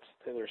horror.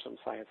 There's some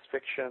science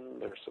fiction.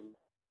 There's some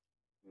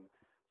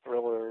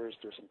thrillers.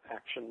 There's some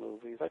action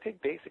movies. I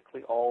take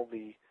basically all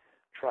the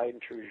tried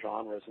and true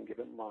genres and give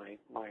it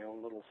my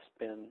own little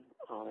spin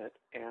on it.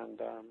 And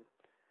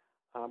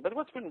but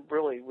what's been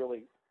really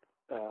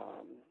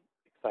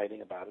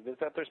exciting about it is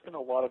that there's been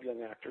a lot of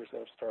young actors that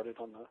have started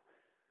on the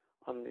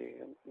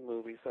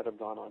movies that have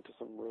gone on to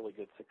some really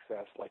good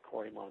success, like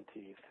Corey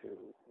Monteith, who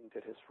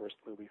did his first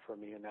movie for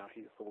me, and now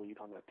he's the lead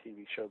on that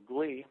TV show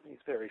Glee.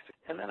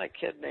 And then a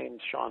kid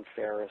named Sean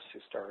Ferris, who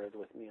started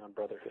with me on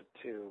Brotherhood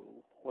 2,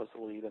 was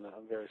the lead in a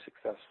very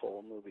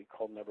successful movie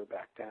called Never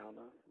Back Down,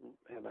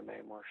 an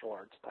MMA martial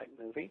arts type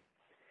movie.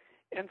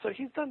 And so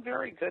he's done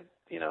very good.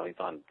 He's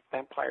on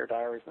Vampire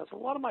Diaries. And so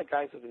a lot of my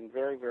guys have been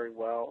very, very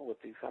well with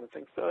these kind of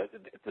things. So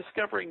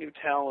discovering new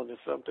talent is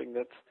something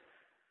that's,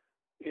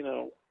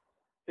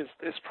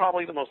 is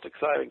probably the most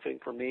exciting thing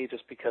for me,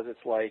 just because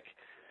it's like,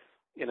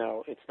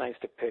 it's nice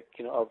to pick,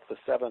 of the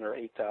 7,000 or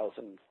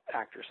 8,000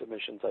 actor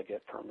submissions I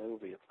get per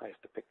movie, it's nice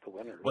to pick the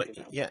winners. Well,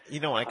 yeah,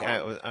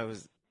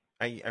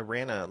 I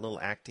ran a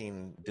little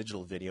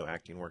digital video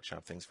acting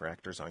workshop things for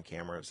actors on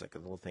camera. It was like a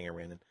little thing I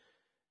ran in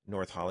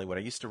North Hollywood.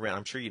 I used to rent.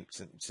 I'm sure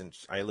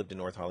since I lived in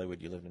North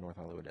Hollywood, you lived in North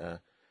Hollywood.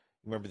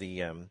 Remember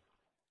the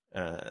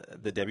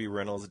Debbie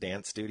Reynolds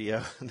dance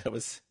studio? That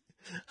was.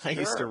 I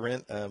Sure. used to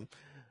rent.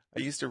 I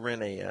used to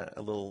rent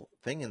a little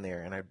thing in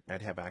there, and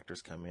I'd have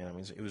actors come in. I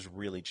mean, it was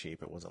really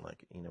cheap. It wasn't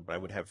like but I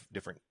would have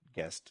different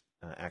guest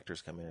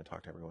actors come in and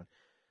talk to everyone.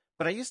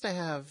 But I used to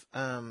have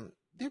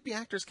there'd be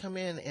actors come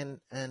in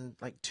and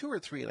like 2 or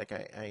 3. Like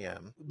I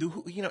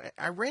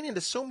ran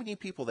into so many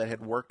people that had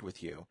worked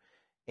with you.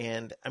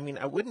 And I mean,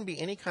 I wouldn't be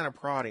any kind of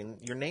prodding.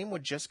 Your name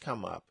would just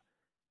come up,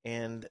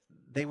 and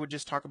they would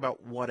just talk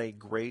about what a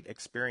great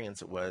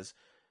experience it was,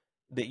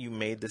 that you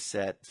made the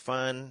set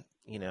fun.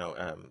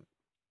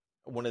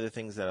 One of the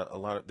things that a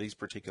lot of these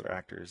particular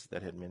actors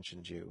that had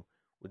mentioned you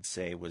would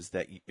say was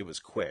that it was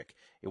quick.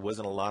 It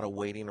wasn't a lot of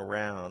waiting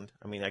around.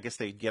 I mean, I guess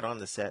they'd get on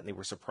the set and they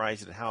were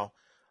surprised at how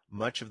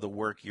much of the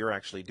work you're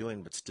actually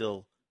doing, but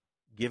still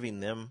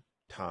giving them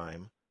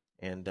time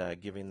and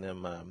giving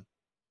them a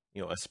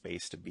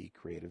space to be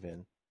creative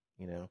in,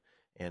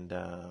 and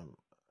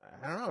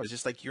I don't know, it's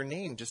just like your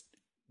name just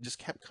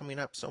kept coming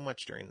up so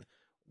much during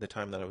the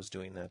time that I was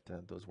doing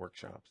those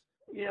workshops.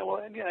 Yeah, well,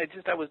 and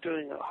I was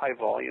doing a high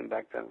volume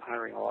back then,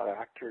 hiring a lot of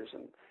actors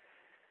and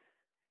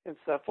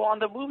stuff. Well, on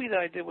the movie that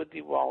I did with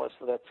Dee Wallace,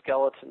 that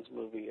Skeletons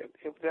movie,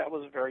 that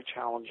was very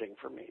challenging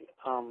for me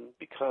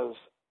because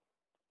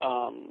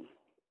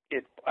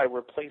I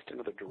replaced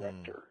another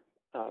director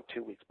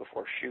 2 weeks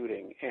before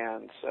shooting,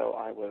 and so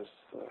it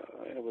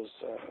was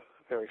a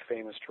very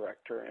famous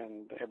director,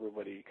 and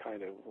everybody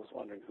kind of was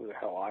wondering who the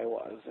hell I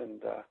was,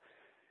 and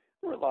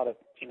there were a lot of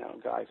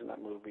guys in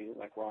that movie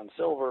like Ron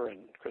Silver and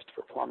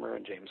Christopher Plummer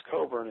and James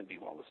Coburn and D.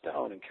 Wallace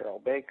Stone and Carol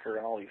Baker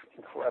and all these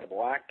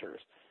incredible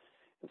actors.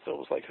 And so it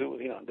was like,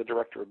 the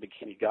director of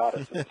Bikini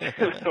Goddess. And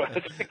so I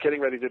was getting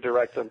ready to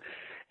direct them.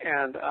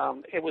 And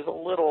it was a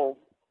little,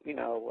 they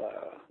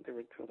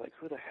were like,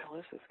 who the hell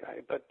is this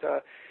guy? But,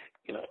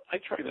 I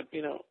tried to,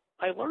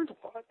 I learned a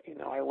lot.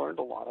 I learned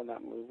a lot on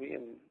that movie,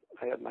 and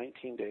I had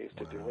 19 days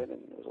to do it,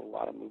 and there was a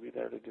lot of movie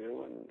there to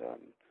do, and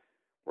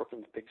working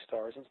with big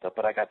stars and stuff.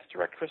 But I got to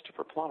direct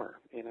Christopher Plummer,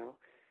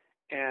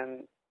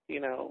 and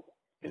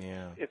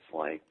it's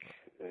like,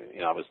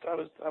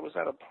 I was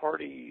at a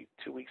party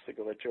 2 weeks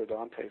ago at Joe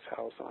Dante's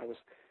house, and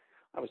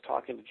I was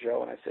talking to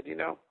Joe, and I said,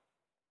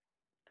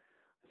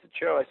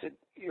 Joe,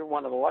 you're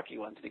one of the lucky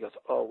ones. And he goes,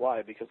 oh,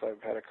 why? Because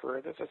I've had a career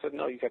in this? I said,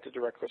 no, you got to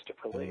direct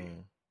Christopher Lee.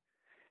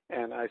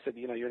 And I said,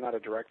 you're not a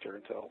director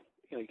until,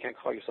 you can't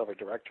call yourself a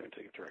director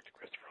until you've directed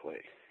Christopher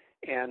Lee.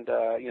 And,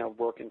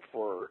 working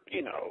for,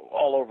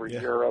 all over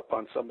Europe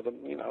on some of them,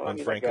 on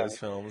Franco's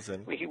films.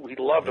 And we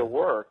love to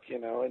work,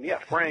 and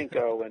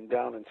Franco and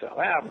down in South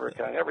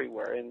Africa and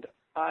everywhere. And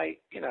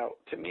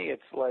to me,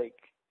 it's like,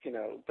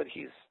 but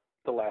he's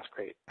the last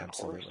great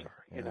horror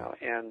star,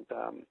 and,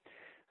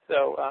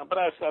 but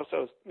I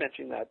was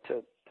mentioning that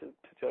to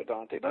Joe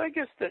Dante. But I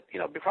guess that,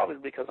 probably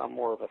because I'm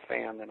more of a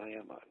fan than I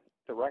am a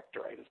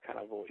director, I just kind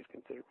of always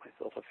considered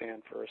myself a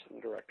fan first and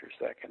the director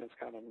second. It's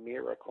kind of a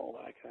miracle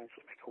that I can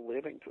actually make a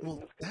living doing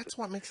this. That's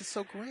what makes it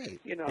so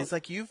great. It's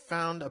like you've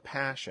found a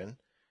passion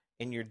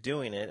and you're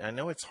doing it. I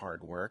know it's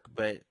hard work,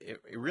 but it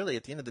really,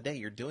 at the end of the day,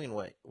 you're doing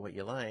what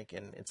you like.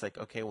 And it's like,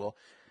 okay, well,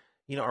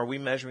 are we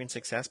measuring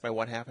success by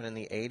what happened in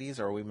the 80s?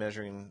 Or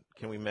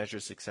can we measure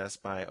success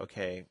by,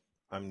 okay,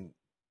 I'm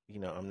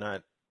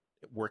not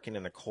working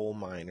in a coal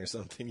mine or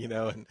something,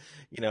 and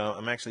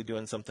I'm actually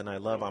doing something I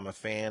love. I'm a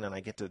fan, and I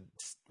get to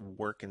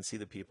work and see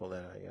the people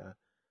that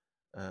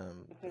I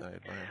admire.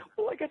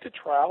 Well, I get to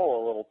travel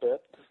a little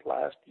bit this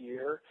last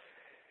year.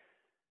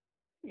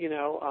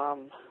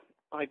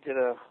 I did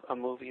a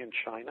movie in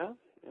China,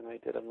 and I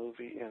did a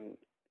movie in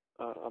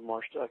a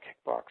martial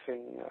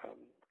kickboxing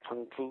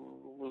kung fu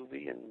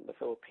movie in the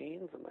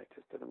Philippines, and I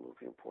just did a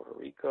movie in Puerto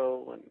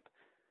Rico, and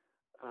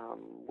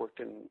worked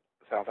in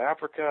South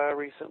Africa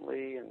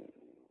recently, and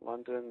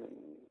London,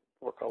 and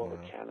work all over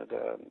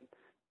Canada. And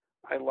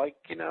I like,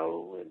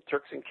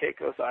 Turks and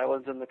Caicos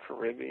Islands in the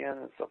Caribbean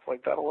and stuff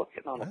like that. I love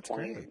getting on a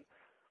plane and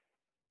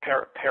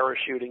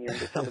parachuting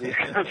into some of these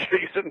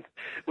countries and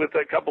with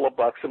a couple of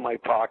bucks in my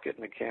pocket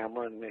and a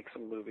camera and make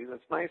some movies.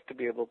 It's nice to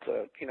be able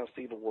to,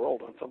 see the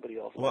world on somebody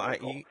else's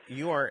level.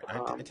 You are.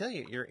 I tell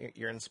you,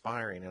 you're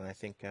inspiring, and I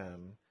think,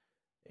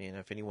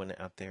 if anyone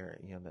out there,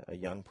 a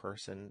young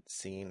person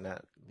seeing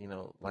that,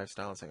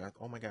 lifestyle, it's like,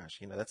 oh my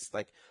gosh, that's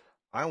like,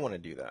 I want to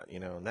do that,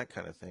 and that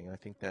kind of thing. I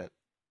think that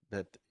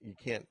you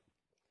can't,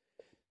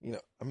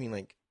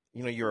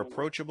 you're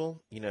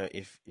approachable,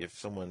 if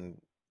someone.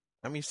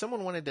 If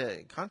someone wanted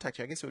to contact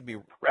you, I guess it would be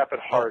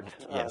RapidHeart.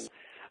 Yes.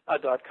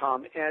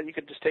 .com, and you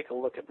could just take a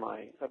look at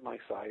my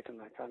site and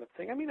that kind of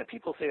thing. If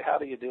people say, "How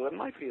do you do it?"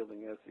 My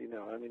feeling is,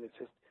 it's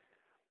just,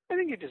 I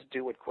think you just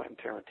do what Quentin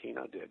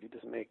Tarantino did. You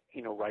just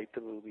write the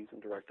movies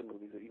and direct the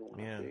movies that you want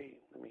to see.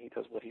 He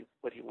does what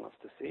he wants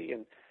to see,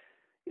 and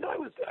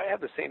I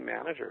had the same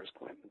manager as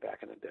Quentin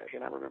back in the day,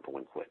 and I remember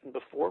when Quentin,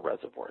 before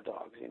Reservoir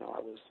Dogs,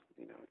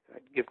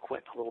 I'd give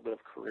Quentin a little bit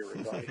of career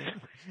advice.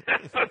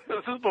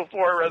 This is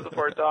before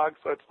Reservoir Dogs,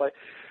 so it's like,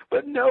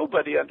 but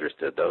nobody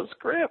understood those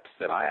scripts,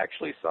 and I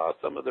actually saw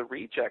some of the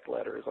reject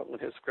letters when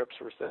his scripts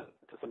were sent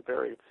to some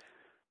very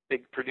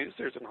big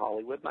producers in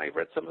Hollywood, and I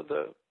read some of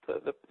the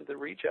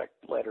reject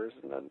letters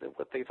and then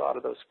what they thought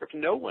of those scripts.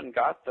 No one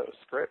got those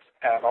scripts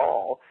at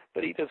all,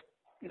 but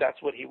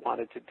that's what he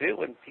wanted to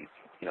do, and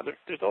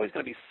there's always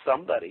going to be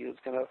somebody who's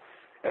going to,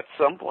 at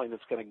some point,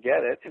 that's going to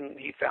get it, and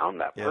he found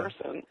that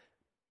person,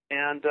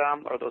 and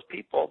or those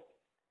people,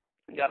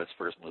 got his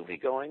first movie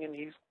going, and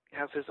he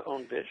has his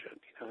own vision,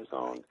 his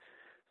own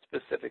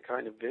specific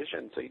kind of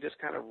vision. So you just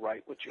kind of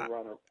write what you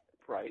want to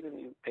write, and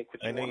you make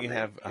what you want to make. I know you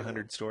have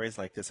 100 stories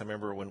like this. I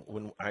remember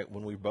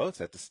when we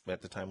both at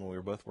the time when we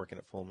were both working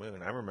at Full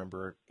Moon, I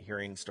remember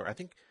hearing story.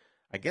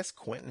 I guess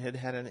Quentin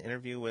had an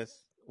interview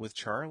with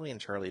Charlie, and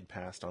Charlie had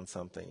passed on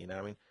something.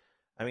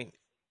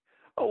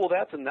 Oh, well,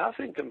 that's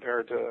nothing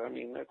compared to,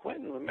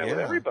 Quentin met with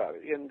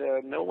everybody, and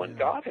no one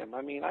got him.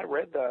 I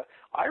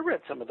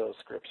read some of those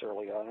scripts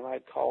early on, and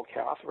I'd call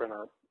Catherine,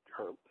 her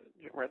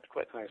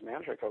Quentin and I's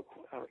manager. I go,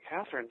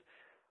 Catherine,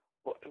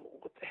 what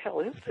the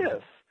hell is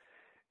this?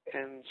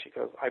 And she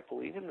goes, I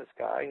believe in this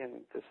guy,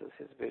 and this is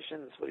his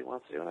vision. This is what he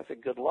wants to do. And I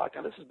said, good luck.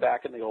 Now, this is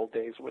back in the old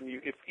days when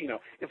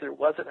if there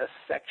wasn't a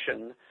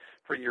section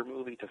for your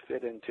movie to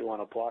fit into on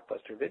a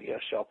Blockbuster video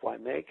shelf, why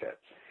make it?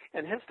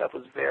 And his stuff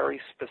was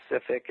very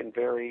specific and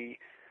very,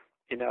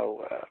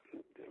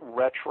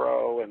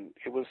 retro, and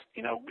it was,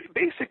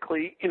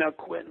 basically,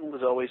 Quentin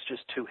was always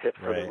just too hip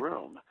for the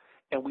room,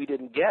 and we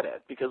didn't get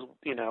it because,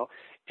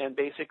 and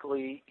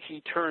basically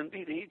he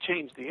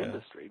changed the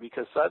industry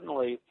because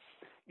suddenly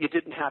you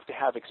didn't have to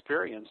have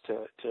experience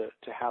to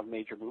have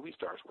major movie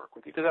stars work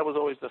with you, because that was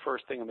always the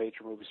first thing a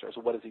major movie star.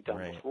 So what has he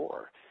done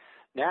before?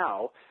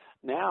 Now,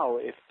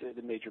 if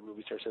the major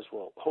movie star says,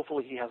 well,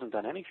 hopefully he hasn't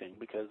done anything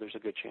because there's a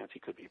good chance he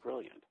could be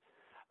brilliant.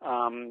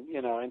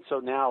 And so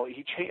now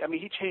he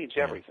changed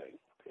everything.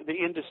 The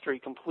industry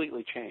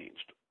completely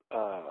changed.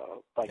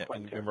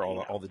 Remember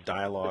all the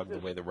dialogue, the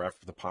way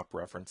the pop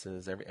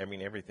references,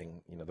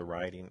 everything, the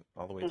writing,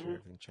 all the way through,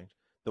 everything changed.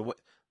 To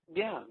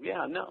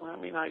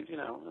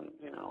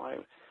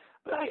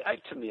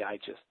me,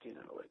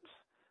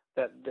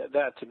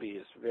 that to me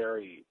is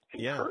very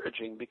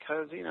encouraging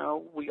because,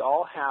 we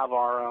all have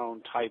our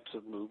own types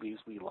of movies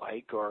we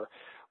like or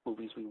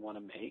movies we want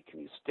to make,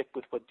 and you stick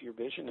with what your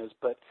vision is.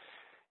 But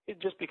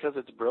just because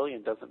it's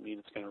brilliant doesn't mean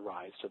it's going to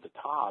rise to the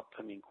top.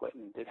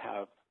 Quentin did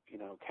have,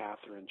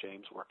 Catherine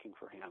James working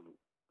for him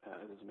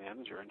as his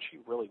manager, and she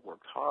really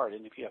worked hard.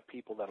 And if you have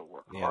people that'll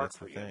work hard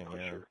for you,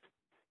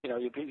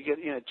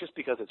 just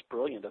because it's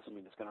brilliant doesn't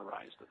mean it's going to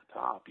rise to the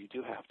top. You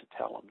do have to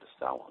tell them to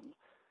sell them.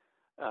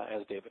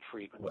 As David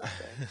Friedman would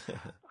say.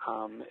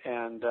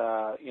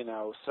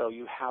 So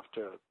you have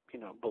to,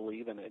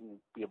 believe in it and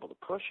be able to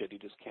push it. You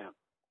just can't,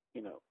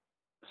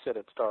 sit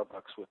at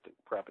Starbucks with the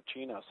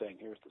Frappuccino saying,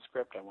 here's the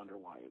script. I wonder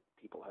why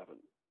people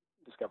haven't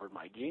discovered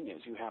my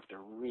genius. You have to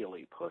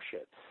really push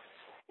it.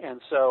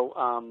 And so,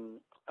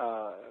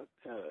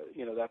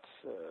 that's,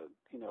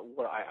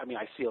 what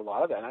I see a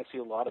lot of that. And I see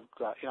a lot of,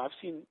 I've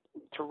seen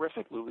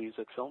terrific movies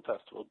at film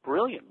festivals,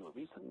 brilliant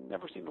movies, and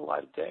never seen the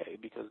light of day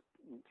because,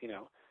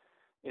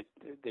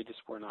 they just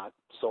were not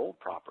sold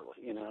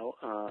properly, and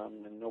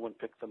no one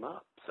picked them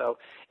up. So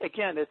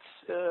again, it's,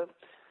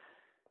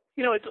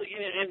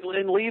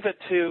 and leave it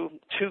to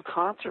two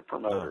concert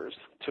promoters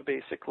to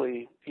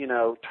basically,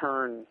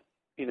 turn,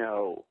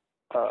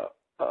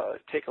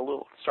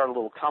 start a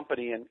little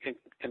company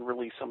and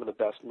release some of the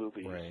best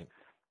movies Right.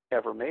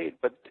 ever made.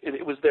 But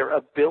it was their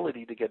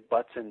ability to get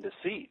butts into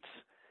seats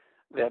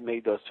that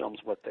made those films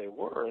what they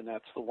were, and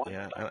that's the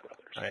Weinstein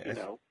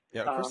brothers.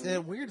 Yeah, of course.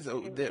 Weird though.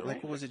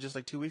 Like, what was it? Just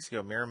like 2 weeks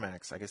ago,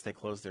 Miramax. I guess they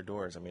closed their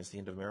doors. I mean, it's the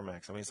end of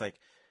Miramax. I mean, it's like,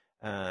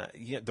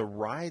 the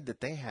ride that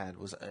they had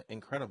was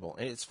incredible.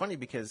 And it's funny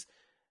because,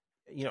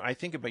 I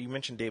think about, you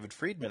mentioned David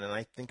Friedman, and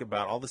I think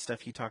about all the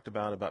stuff he talked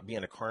about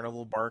being a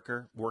carnival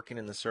barker, working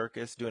in the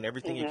circus, doing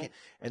everything you can,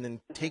 and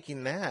then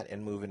taking that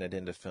and moving it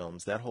into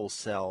films. That whole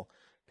Cell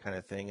kind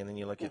of thing, and then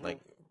you look at like.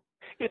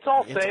 It's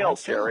all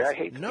sales, Terry. I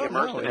hate to be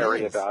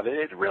mercenary about it.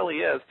 It really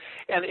is.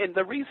 And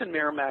the reason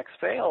Miramax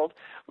failed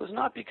was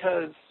not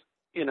because,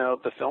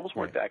 the films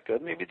weren't that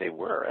good. Maybe they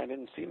were. I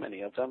didn't see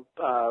many of them.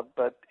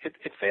 But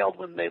it failed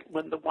when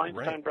the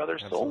Weinstein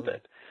brothers sold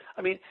it.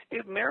 I mean,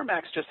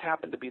 Miramax just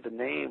happened to be the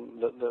name,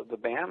 the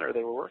banner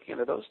they were working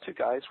under. Those two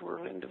guys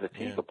were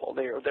indefatigable.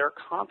 Yeah. They're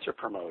concert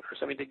promoters.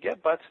 I mean, to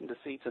get butts into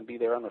seats and be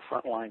there on the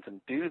front lines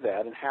and do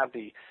that and have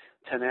the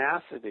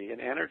tenacity and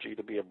energy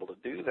to be able to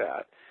do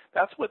that,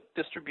 that's what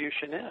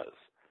distribution is.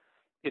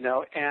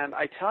 And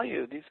I tell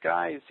you, these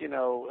guys,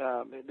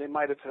 they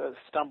might have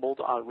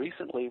stumbled on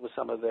recently with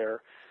some of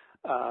their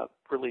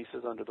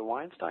releases under the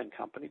Weinstein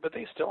Company, but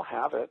they still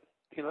have it.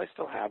 They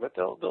still have it.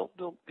 They'll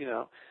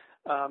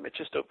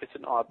it's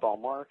an oddball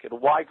market.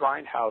 Why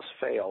Grindhouse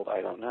failed,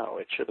 I don't know.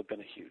 It should have been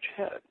a huge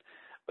hit,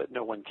 but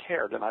no one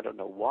cared, and I don't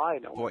know why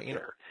no one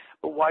cared.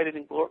 But why did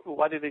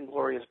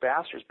Inglourious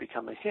Basterds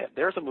become a hit?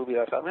 There's a movie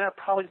that I thought, man,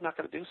 probably not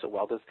going to do so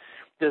well. Does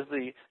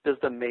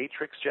the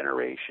Matrix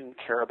generation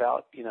care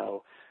about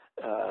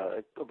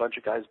a bunch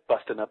of guys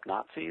busting up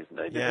Nazis?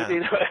 Yeah.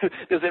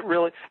 Does it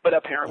really? But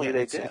apparently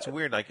they did. It's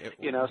weird, like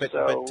but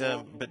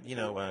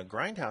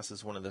Grindhouse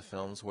is one of the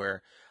films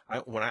where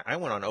when I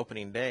went on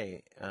opening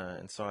day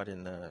and saw it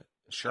in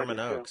Sherman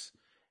Oaks,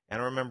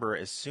 and I remember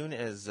as soon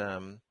as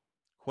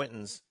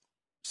Quentin's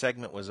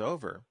segment was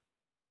over,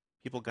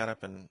 people got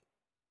up and.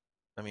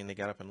 I mean, they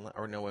got up and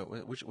or no,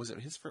 which was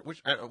it? His first,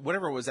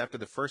 whatever it was after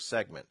the first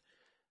segment.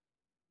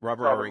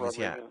 Robert Rodriguez.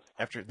 Yeah.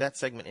 After that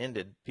segment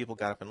ended, people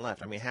got up and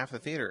left. I mean, half the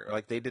theater,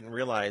 like, they didn't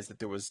realize that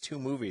there was two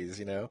movies,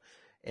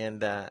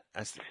 and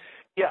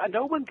yeah,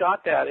 no one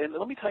got that. And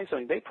let me tell you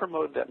something. They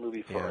promoted that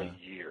movie for a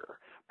year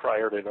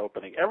prior to it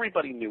opening.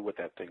 Everybody knew what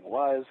that thing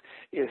was.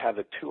 It had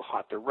the two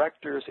hot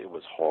directors. It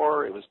was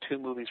horror. It was two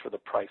movies for the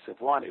price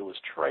of one. It was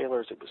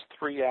trailers. It was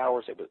 3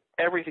 hours. It was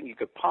everything you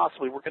could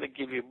possibly. We're going to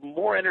give you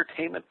more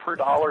entertainment per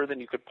dollar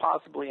than you could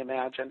possibly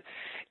imagine.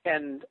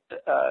 And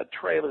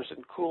trailers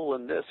and cool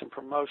and this and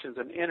promotions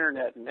and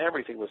internet and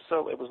everything was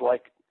so, it was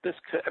like this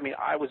could, I mean,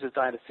 I was just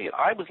dying to see it.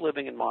 I was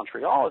living in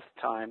Montreal at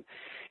the time,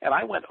 and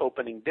I went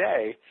opening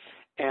day,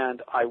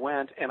 and I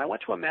went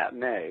to a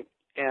matinee,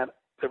 and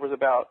there was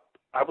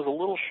I was a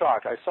little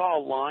shocked. I saw a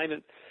line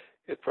in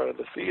front of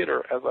the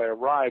theater as I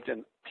arrived,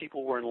 and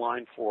people were in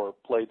line for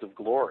Blades of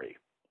Glory,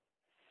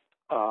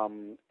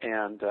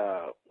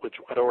 which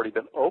had already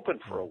been open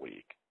for a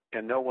week,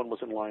 and no one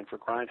was in line for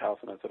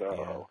Grindhouse. And I said, oh.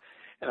 Yeah.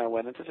 And I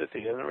went into the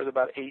theater, and there was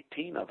about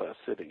 18 of us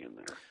sitting in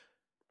there.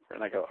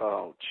 And I go,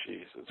 oh,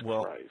 Jesus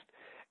Christ.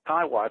 And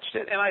I watched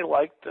it, and I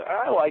liked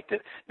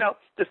it. Now,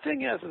 the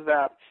thing is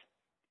that,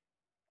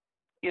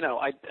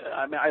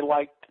 I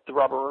liked the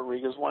Robert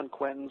Rodriguez one.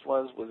 Quentin's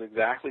was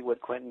exactly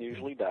what Quentin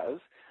usually does.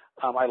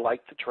 I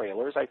liked the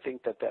trailers. I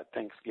think that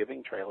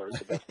Thanksgiving trailer is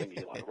the best thing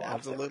Eli Roth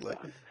absolutely.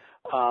 ever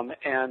done.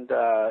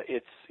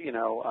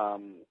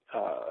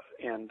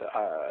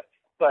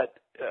 But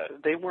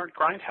they weren't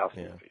Grindhouse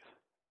movies.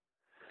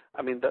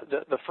 I mean,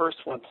 the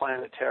first one,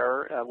 Planet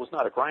Terror, was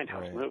not a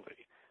Grindhouse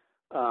movie,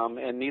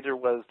 and neither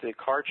was the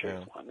Car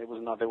Chase one. They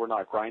were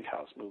not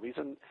Grindhouse movies,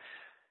 and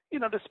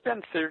to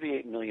spend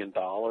 $38 million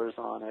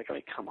on it, I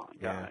mean, come on,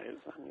 guys.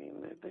 I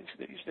mean,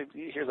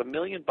 here's $1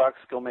 million,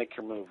 go make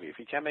your movie. If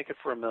you can't make it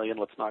for $1 million,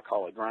 let's not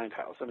call it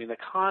Grindhouse. I mean, the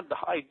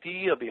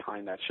idea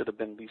behind that should have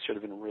been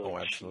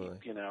really cheap,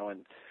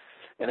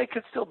 and it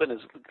could still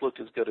looked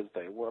as good as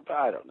they were, but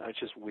I don't know. It's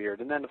just weird.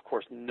 And then, of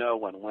course, no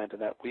one went.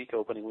 And that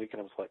opening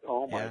weekend, I was like,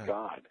 oh my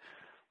God,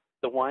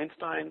 the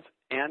Weinsteins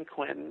and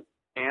Quentin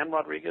and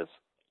Rodriguez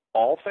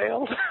all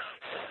failed.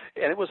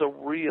 And it was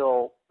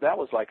that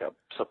was like a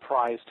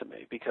surprise to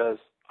me because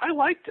I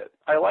liked it.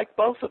 I liked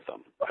both of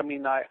them. I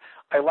mean, I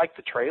liked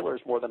the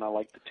trailers more than I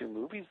liked the two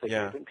movies they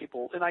gave in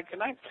people. And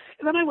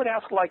then I would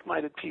ask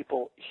like-minded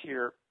people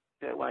here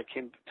when I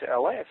came to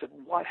LA, I said,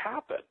 what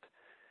happened?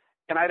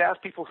 And I'd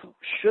ask people who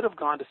should have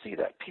gone to see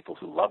that, people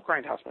who love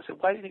Grindhouse. I said,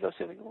 why didn't you go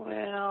see it?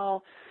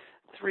 Well,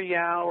 3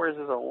 hours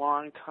is a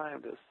long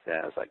time to say.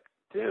 I was like,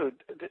 dude,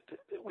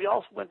 we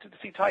all went to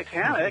see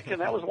Titanic, and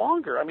that was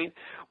longer. I mean,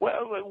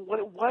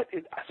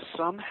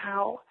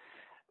 somehow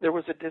there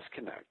was a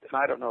disconnect,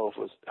 and I don't know if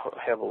it was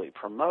heavily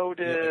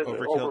promoted,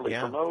 or overly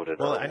promoted.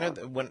 Well, I know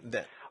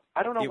that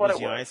I don't know what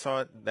it was. I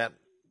saw that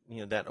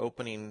that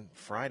opening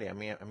Friday. I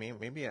mean,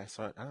 maybe I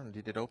saw it. I don't know.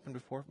 Did it open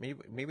before?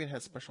 Maybe it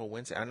had special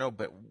Wednesday. I don't know,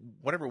 but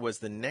whatever it was,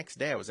 the next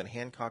day I was in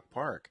Hancock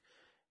Park,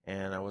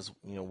 and I was,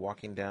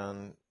 walking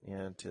down,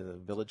 to the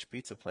Village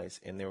Pizza place,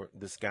 and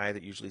this guy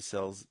that usually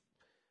sells,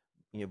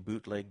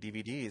 bootleg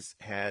DVDs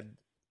had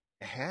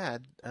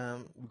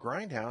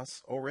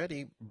Grindhouse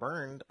already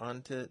burned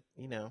onto,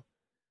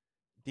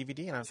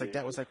 DVD, and I was like,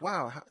 that was like,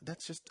 wow,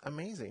 that's just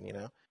amazing.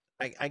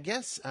 I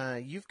guess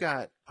you've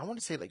got, I want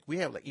to say, like,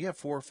 you have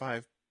 4 or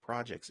 5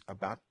 projects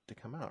about to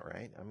come out,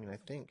 right? I mean, I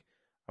think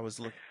I was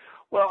looking.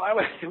 Well,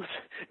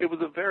 it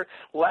was a very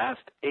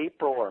last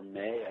April or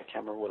May, I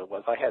can't remember what it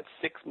was. I had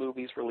 6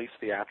 movies released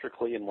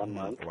theatrically in 1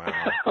 month. Wow.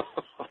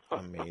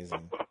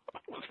 Amazing.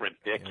 It was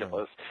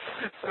ridiculous.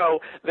 Yeah. So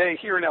they,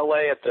 here in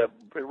LA at the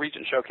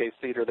Regent Showcase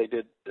Theater, they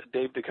did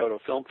Dave DeCoteau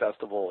Film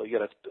Festival. You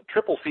get a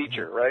triple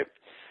feature, right?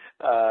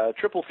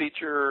 Triple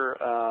feature,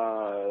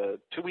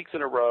 2 weeks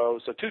in a row,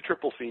 so 2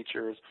 triple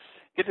features.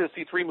 Get to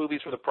see 3 movies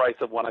for the price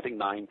of one. I think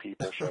 9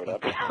 people showed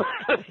up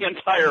the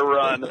entire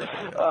run.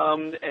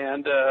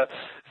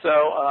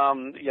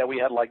 Yeah, we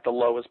had like the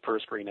lowest per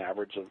screen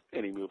average of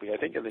any movie, I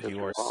think, in the history.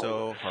 You are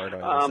so hard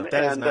on yourself.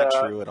 That is not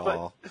true at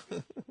all.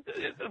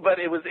 But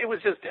it was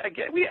just,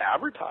 again, we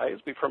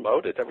advertised, we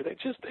promoted everything.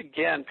 Just,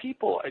 again,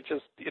 people,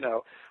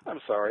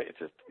 I'm sorry, it's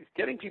just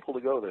getting people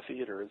to go to the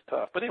theater is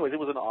tough. But anyways, it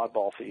was an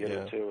oddball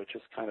theater too. It's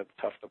just kind of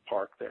tough to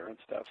park there and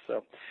stuff.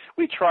 So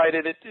we tried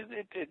it. It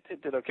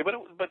did okay.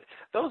 But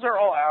those are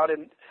all out,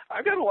 and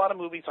I've got a lot of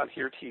movies on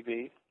Here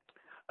TV.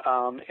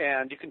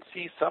 And you can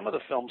see some of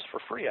the films for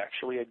free,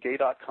 actually, at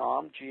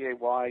gay.com,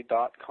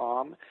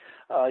 GAY.com.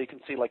 You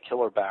can see, like,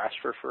 Killer Bash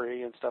for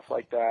free and stuff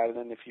like that. And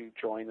then if you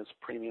join as a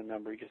premium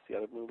member, you get the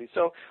other movies.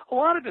 So a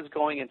lot of it is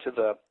going into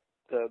the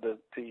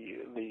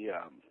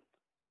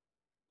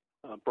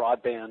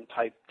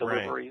broadband-type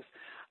deliveries.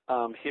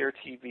 Right. Here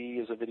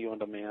TV is a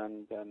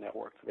video-on-demand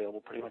network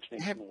available pretty much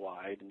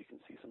nationwide, and you can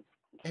see some.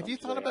 Have you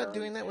thought about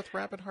doing that with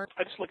Rapid Heart?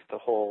 I just look at the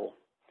whole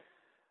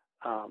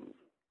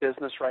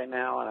business right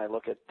now, and I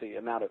look at the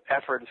amount of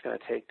effort it's going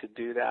to take to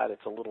do that.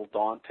 It's a little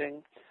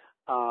daunting,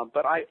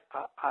 but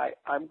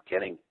I'm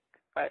getting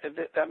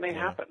that may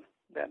happen.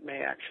 That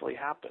may actually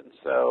happen.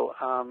 So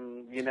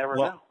you never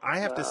know. Well, I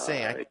have to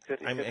say,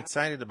 I'm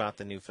excited about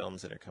the new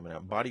films that are coming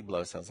out. Body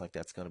Blow sounds like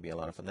that's going to be a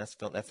lot of fun.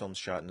 That film's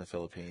shot in the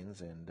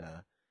Philippines, and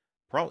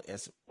probably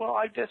is. Well,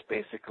 I just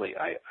basically,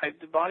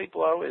 the Body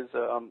Blow is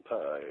a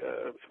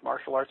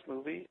martial arts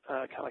movie,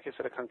 kind of like I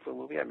said, a kung fu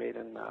movie I made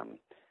in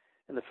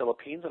the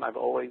Philippines, and I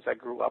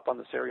grew up on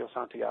the Sergio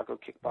Santiago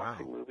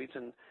kickboxing movies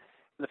in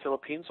the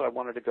Philippines, so I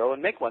wanted to go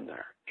and make one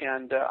there,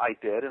 and I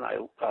did, and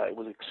it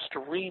was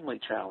extremely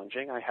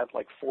challenging. I had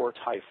like 4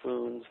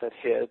 typhoons that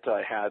hit.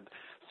 I had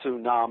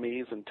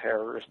tsunamis and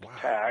terrorist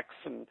attacks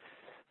and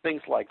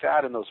things like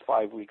that in those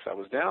 5 weeks I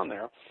was down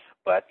there.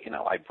 But,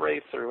 I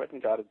braved through it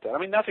and got it done. I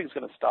mean, nothing's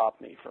going to stop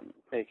me from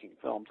making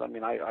films. I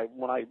mean,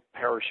 when I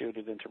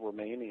parachuted into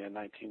Romania in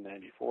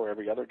 1994,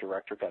 every other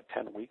director got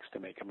 10 weeks to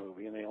make a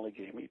movie, and they only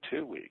gave me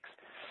 2 weeks.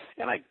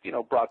 And I,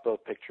 brought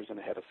both pictures in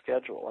ahead of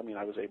schedule. I mean,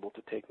 I was able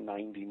to take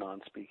 90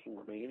 non-speaking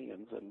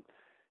Romanians and,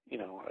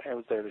 I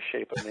was there to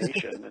shape a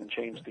nation and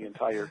change the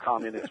entire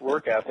communist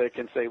work ethic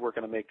and say, we're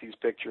going to make these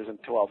pictures in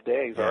 12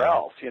 days or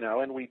else,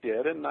 and we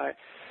did. And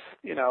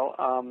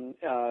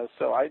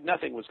so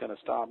nothing was going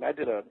to stop me. I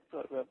did a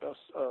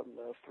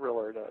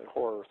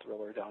horror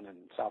thriller down in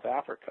South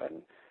Africa,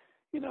 and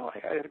I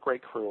had a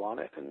great crew on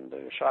it, and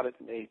shot it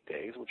in 8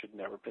 days, which had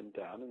never been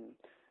done, and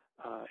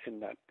in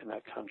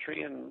that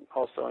country, and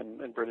also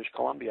in British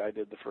Columbia, I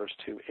did the first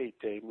 2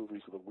 8-day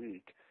movies of the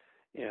week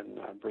in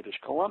British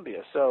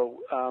Columbia.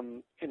 So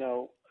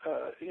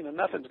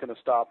nothing's going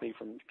to stop me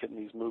from getting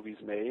these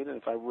movies made, and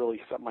if I really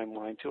set my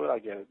mind to it, I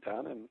get it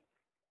done, and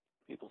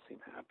people seem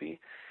happy.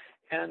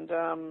 And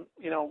to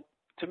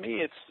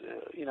me, it's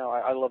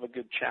I love a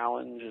good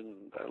challenge,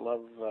 and I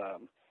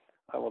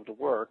love to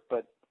work.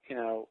 But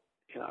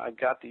I've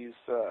got these.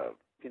 I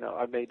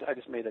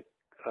just made a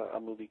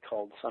movie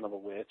called Son of a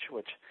Witch,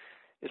 which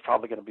is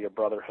probably going to be a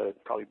Brotherhood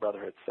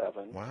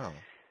 7. Wow.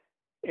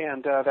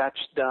 And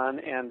that's done.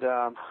 And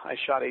I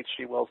shot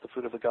H.G. Wells' The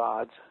Food of the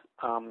Gods,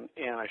 and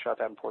I shot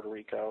that in Puerto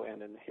Rico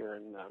and here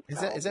in.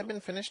 Has that been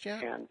finished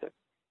yet? And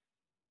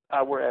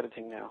we're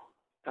editing now.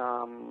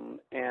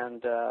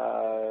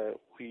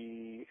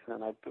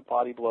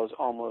 Body Blow's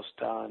almost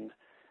done,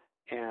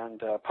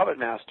 and Puppet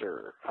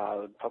Master,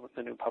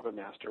 the new Puppet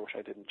Master, which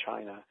I did in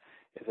China,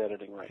 is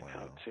editing right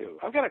now too.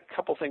 I've got a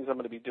couple things I'm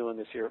going to be doing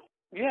this year.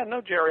 Yeah, no,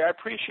 Jerry, I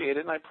appreciate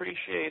it, and I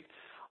appreciate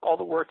all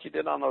the work you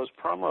did on those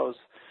promos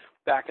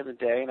back in the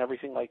day and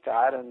everything like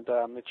that. And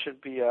it should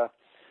be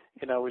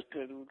we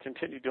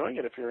continue doing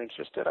it if you're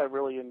interested. I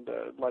really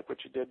like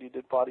what you did. You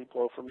did Body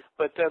Blow for me.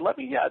 But we'll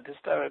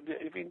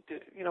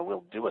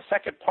do a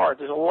second part.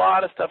 There's a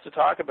lot of stuff to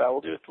talk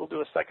about. We'll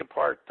do a second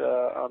part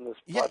on this.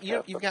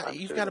 Yeah,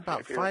 you've got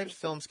about 5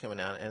 films coming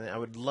out, and I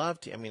would love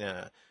to. I mean,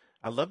 I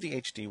love the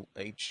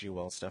H.G.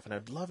 Wells stuff, and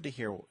I'd love to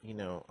hear.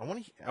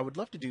 I would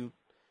love to do.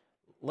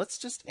 Let's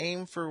just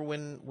aim for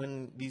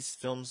when these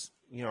films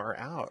are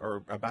out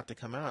or about to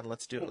come out, and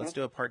let's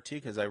do a part 2,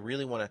 because I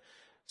really want to.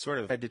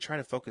 I had to try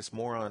to focus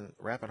more on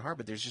Rapid Heart,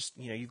 but there's just,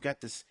 you've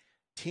got this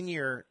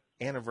 10-year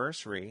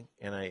anniversary,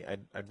 and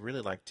I'd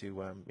really like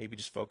to maybe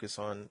just focus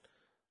on,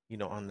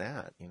 on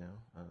that,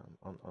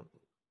 on.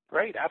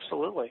 Great,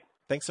 absolutely.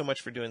 Thanks so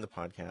much for doing the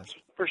podcast.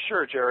 For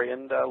sure, Jerry,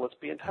 and let's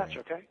be in touch, All right.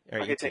 okay? All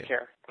right, Okay, you take too.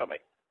 care. Bye-bye.